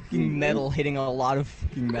of fucking metal hitting a lot of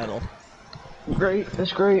fucking metal. Great,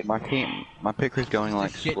 that's great. My picker's going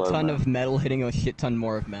like A shit slow. ton now. of metal hitting a shit ton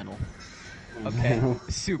more of metal. Okay,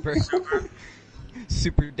 super.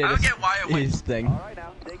 Super did I don't get why it went. his thing.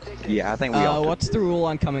 Yeah, I think we all. What's the rule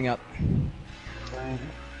on coming up?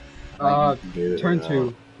 Turn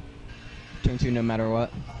 2. Turn 2 no matter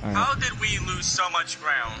what? Alright. How did we lose so much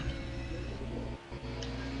ground?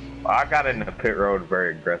 I got in the pit road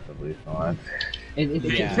very aggressively, so It's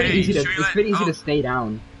Yeah. pretty easy to Should we it's let- pretty easy oh. to stay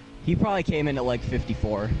down. He probably came in at like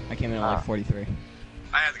 54. I came in at like 43.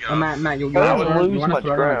 I had to go. Oh, Matt, you I wanna wouldn't lose throw much it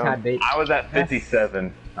on a ground. tad bait? I was at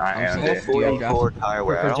 57. I I'm am. so dead. 44 tire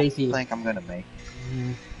wear. For I don't JC. think I'm gonna make.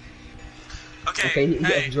 Okay, Okay,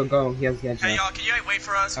 hey, he'll go. He has hey y'all, can you wait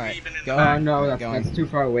for us? Alright, We've been in go the back. No, Going. that's too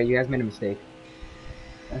far away. You guys made a mistake.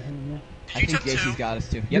 I You think took JC's 2. got us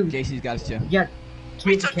too. Yep, JC's got us too. Yeah,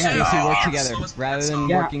 We tour for took Cam. 2. JC, work Oh, together. so let's Rather go. than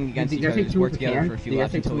Yeah, working against did each you other, say just two work for together Cam? for a few Did you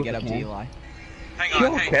laps say until we two get for up to Cam? Eli. Hang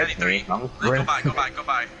You'll on, hey, catch me. 93. I'm Go by, go by, go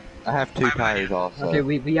by. I have 2 I have an tires idea. also. Okay,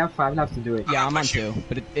 we have 5 laps to do it. Yeah, I'm on push you. 2,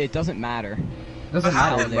 but it doesn't matter. Doesn't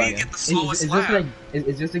How matter. did But we get the it's slowest just lap? like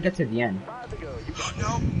it's just to get to the end.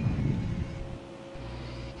 No.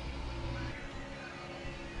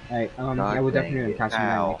 Alright, God yeah, we're dang definitely it. gonna catch him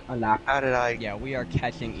Ow. like a lap. How did I? Yeah, we are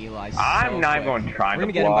catching Eli so I'm not quick. going to try We're to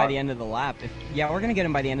gonna get him by block. the end of the lap. Yeah, we're gonna get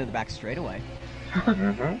him by the end of the back straightaway.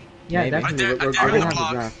 Mm-hmm. Yeah, Maybe. definitely. I dare We're you gonna to have to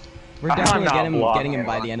block. draft. We're I'm definitely not getting blocking him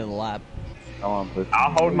by him. the end of the lap. Oh, I'm pushing.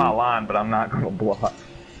 I'll hold my line, but I'm not going to block. Alright,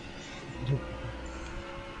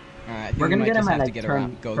 I think We're we gonna might get him just at, have to like, get turn-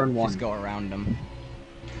 around, turn one. just go around him.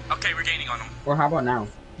 Okay, we're gaining on him. Or how about now?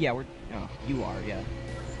 Yeah, oh, you are, yeah.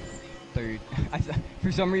 Third.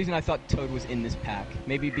 For some reason, I thought Toad was in this pack.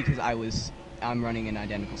 Maybe because I'm running an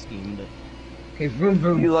identical scheme, but. Okay, vroom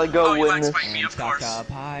vroom. You let go Oh, you like win this. spike me, And of chop course. chop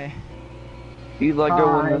high. You let go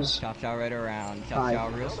Hi. win this. Chop chop right around. Chop Hi.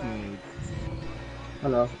 chop real smooth.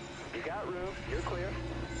 Hello.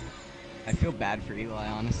 I feel bad for Eli,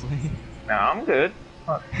 honestly. No, I'm good.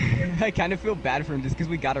 I kind of feel bad for him just because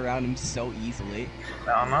we got around him so easily.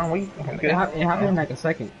 No, we It, good. it happened in like a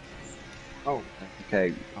second.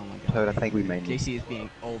 Okay, Oh my god. Toad, I think we may need. JC is being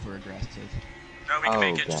over aggressive. No, we can Oh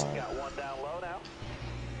make it. Just, god.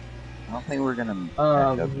 I don't think we're gonna.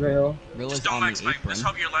 Real. Real just is don't on max the spike. apron. Just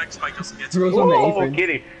hope your leg spike doesn't get to Real's me. on the Oh, apron.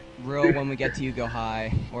 kitty. Real, when we get to you, go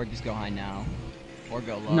high. Or just go high now. Or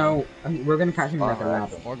go low. No, we're gonna catch him in like a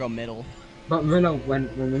lap. Or go middle. But Real,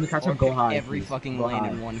 when we catch Or him, go pick high. every please. fucking Go lane high.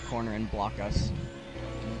 in one corner and block us.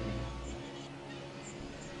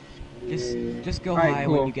 Just go Alright, high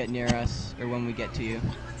cool. when you get near us, or when we get to you.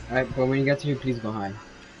 Alright, but when you get to you, please go high.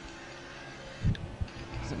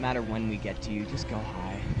 Doesn't matter when we get to you, just go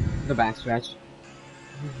high. The backstretch.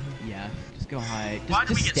 Yeah, just go high. Why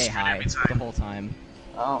do we Just get stay screwed high every time? the whole time.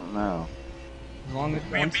 I don't know. As long as,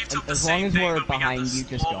 Man, we took the as long same as thing, we're but we got behind the you,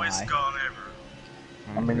 just go slowest high. gun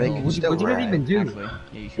ever. I mean, they Alright, can still What did it ride. even do? Actually, yeah,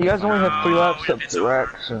 you should You guys be only fine. have 3 laps up It's to over.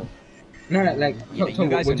 rack, so. No, like, Yeah, so you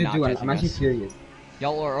guys what are to not do? catching I'm actually us. serious.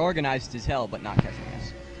 Y'all are organized as hell, but not catching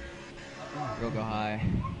us. Real go high.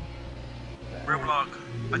 Real block.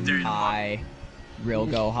 I dare you to block. High. Real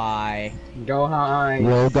go high. Go high.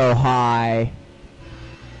 Real go high.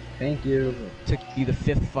 Thank you. Took you the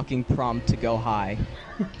 5th fucking prompt to go high.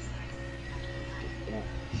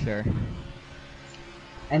 Sure.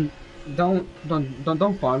 And don't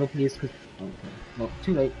follow, please, cause okay. Well,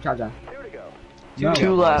 too late. Cha cha. Two No. to 2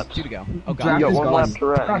 go, boys. laps. 2 to go. Oh Draft god. You got is 1 gone. lap to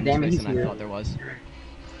rack. God damn it, he's Than I here. thought there was.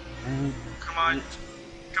 Come on.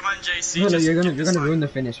 Come on, JC. Real, Just you're get gonna this line. ruin the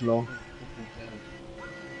finish, Lol.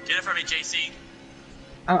 Get it from me, JC.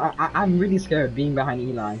 I'm really scared being behind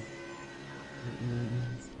Eli.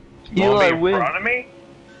 You want to Eli be in win. front of me?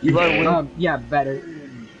 Eli win. Yeah, better.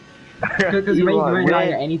 Because you Eli, might die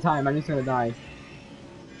win. at any time. I'm just gonna die.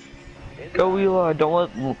 Go Eli, don't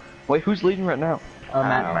let. Wait, who's leading right now?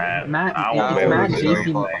 Matt, I it's won't be Matt, able to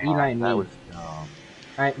JC, go. Eli, and me. That was dumb.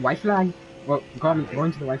 Alright, white flag. Well, go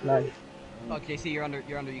into the white flag. Oh, JC, you're under,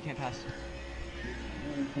 you can't pass.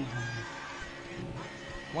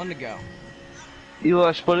 1 to go.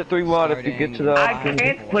 Eli, split it 3 wide if you get to the. I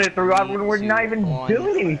can't split it through. We're not even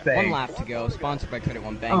doing anything. 1 lap to go. Sponsored by Credit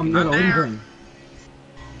One Bank. Oh, no, what are you doing?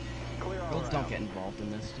 Girls don't get involved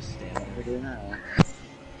in this. Just stay under.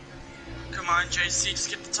 Come on, JC. Just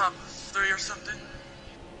get the top 3 or something.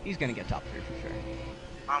 He's gonna get top 3 for sure.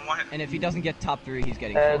 I want it. And if he doesn't get top 3, he's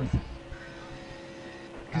getting Ed. 4th.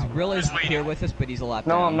 Because Rill is Just waiting. here with us, but he's a lap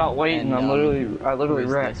No, down. I'm not waiting. And, I literally who is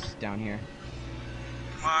wrecked. this down here?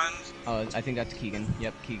 Come on. Oh, I think that's Keegan.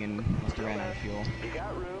 Yep, Keegan must have ran out of fuel.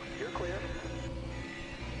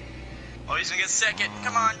 Oh, he's gonna get second.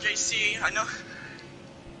 Come on, JC. I know.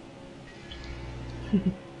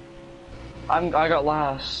 I got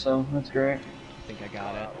last, so that's great. I think I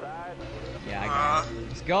got it. Yeah, I got it.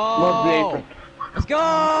 Let's go! Love the apron. Let's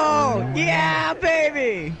go! Yeah,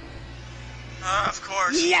 baby! Of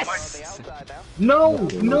course. Yes! No!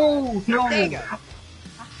 No! There you No! go.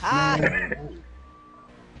 Ah!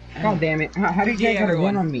 God damn it. How did you guys get a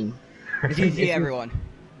everyone. run on me? GG, everyone.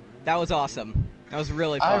 That was awesome. That was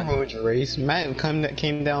really I fun. ruined your race. Matt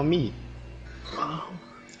came down me.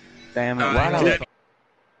 Damn it! Uh, Why good. not?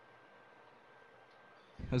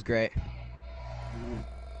 That was great.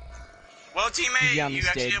 Well, teammate, Yeah, on you the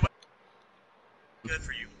actually stage. did good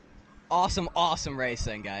for you. Awesome, awesome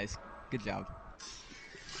racing, guys. Good job.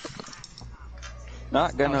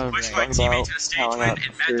 Not gonna Push my talk teammate about to the stage how I win, got and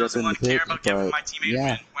Matt screwed up doesn't in the want to care pits, about giving but my teammate yeah. a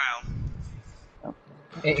win. Wow.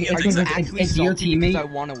 Because Is I'm it actually is your salty because I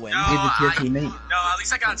teammate? want to win. No, Is it your I- teammate? No, at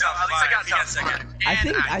least I got top. At least I got top second.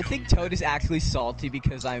 I think Toad is actually salty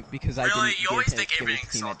because I Really, didn't you always give think his everything's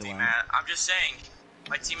teammate the salty, win. Matt. I'm just saying.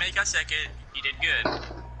 My teammate got second. He did good.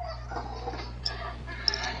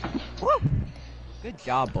 Woo! Good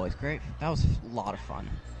job, boys. Great. That was a lot of fun.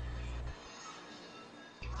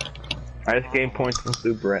 I just gained points from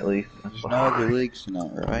Super at least. No other leagues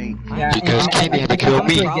tonight, right? Yeah, Because and- Candy and- had to and kill I'm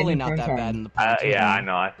me. actually Probably getting not points that on- bad in the points. Yeah, I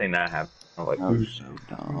know. I seen that happen. I'm like, I'm so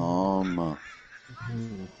dumb.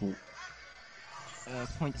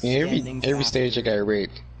 Point Every standings stage I got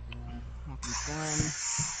raped. after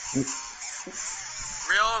done.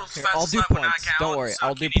 Real Here, fastest I'll do lap would not points. count, Don't worry, so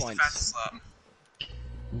I'll do Kitty's the points. fastest lap.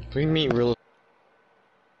 What do you mean real?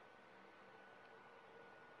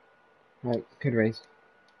 Right, good race.